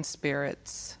 broken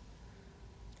spirits.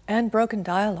 And broken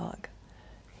dialogue,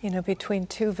 between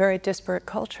 2 very disparate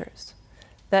cultures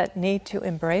that need to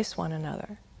embrace one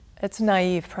another. It's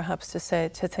naive, perhaps, to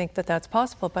think that that's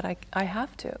possible, but I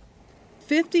have to.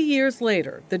 50 years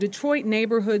later, the Detroit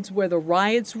neighborhoods where the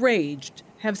riots raged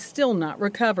have still not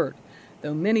recovered,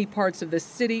 though many parts of the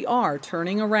city are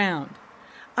turning around.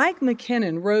 Ike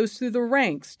McKinnon rose through the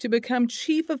ranks to become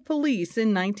chief of police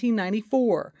in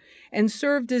 1994 and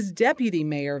served as deputy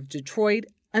mayor of Detroit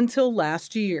until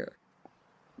last year.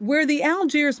 Where the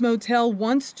Algiers motel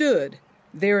once stood,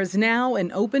 there is now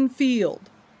an open field.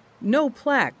 No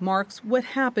plaque marks what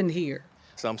happened here.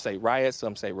 Some say riot,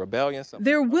 some say rebellion.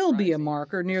 There will be a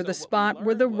marker near the spot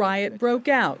where the riot broke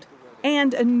out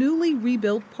and a newly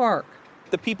rebuilt park.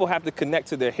 The people have to connect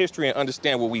to their history and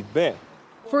understand where we've been.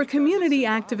 For community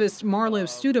activist Marlo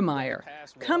Studemeyer,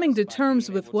 coming to terms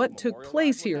with what took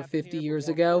place here 50 years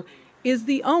ago is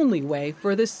the only way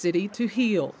for the city to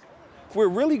heal. If we're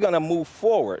really going to move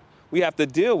forward, we have to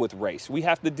deal with race, we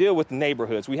have to deal with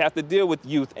neighborhoods, we have to deal with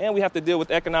youth, and we have to deal with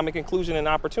economic inclusion and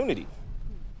opportunity.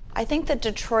 I think that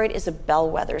Detroit is a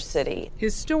bellwether city.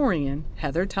 Historian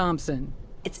Heather Thompson.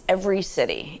 It's every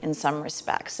city in some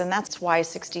respects, and that's why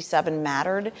 67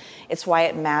 mattered. It's why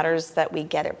it matters that we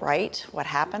get it right, what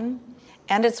happened,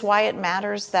 and it's why it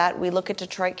matters that we look at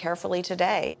Detroit carefully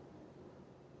today.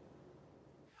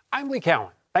 I'm Lee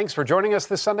Cowan. Thanks for joining us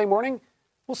this Sunday morning.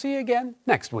 We'll see you again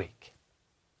next week.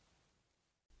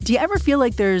 Do you ever feel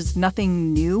like there's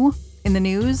nothing new in the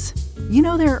news?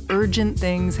 There are urgent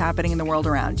things happening in the world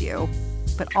around you,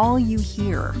 but all you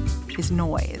hear is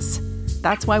noise.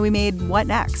 That's why we made What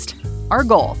Next? Our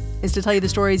goal is to tell you the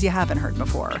stories you haven't heard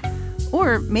before,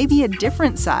 or maybe a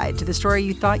different side to the story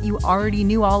you thought you already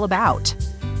knew all about.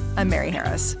 I'm Mary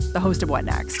Harris, the host of What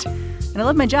Next? And I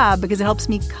love my job because it helps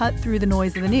me cut through the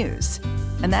noise of the news.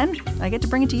 And then I get to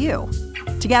bring it to you.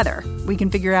 Together, we can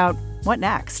figure out what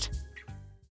next.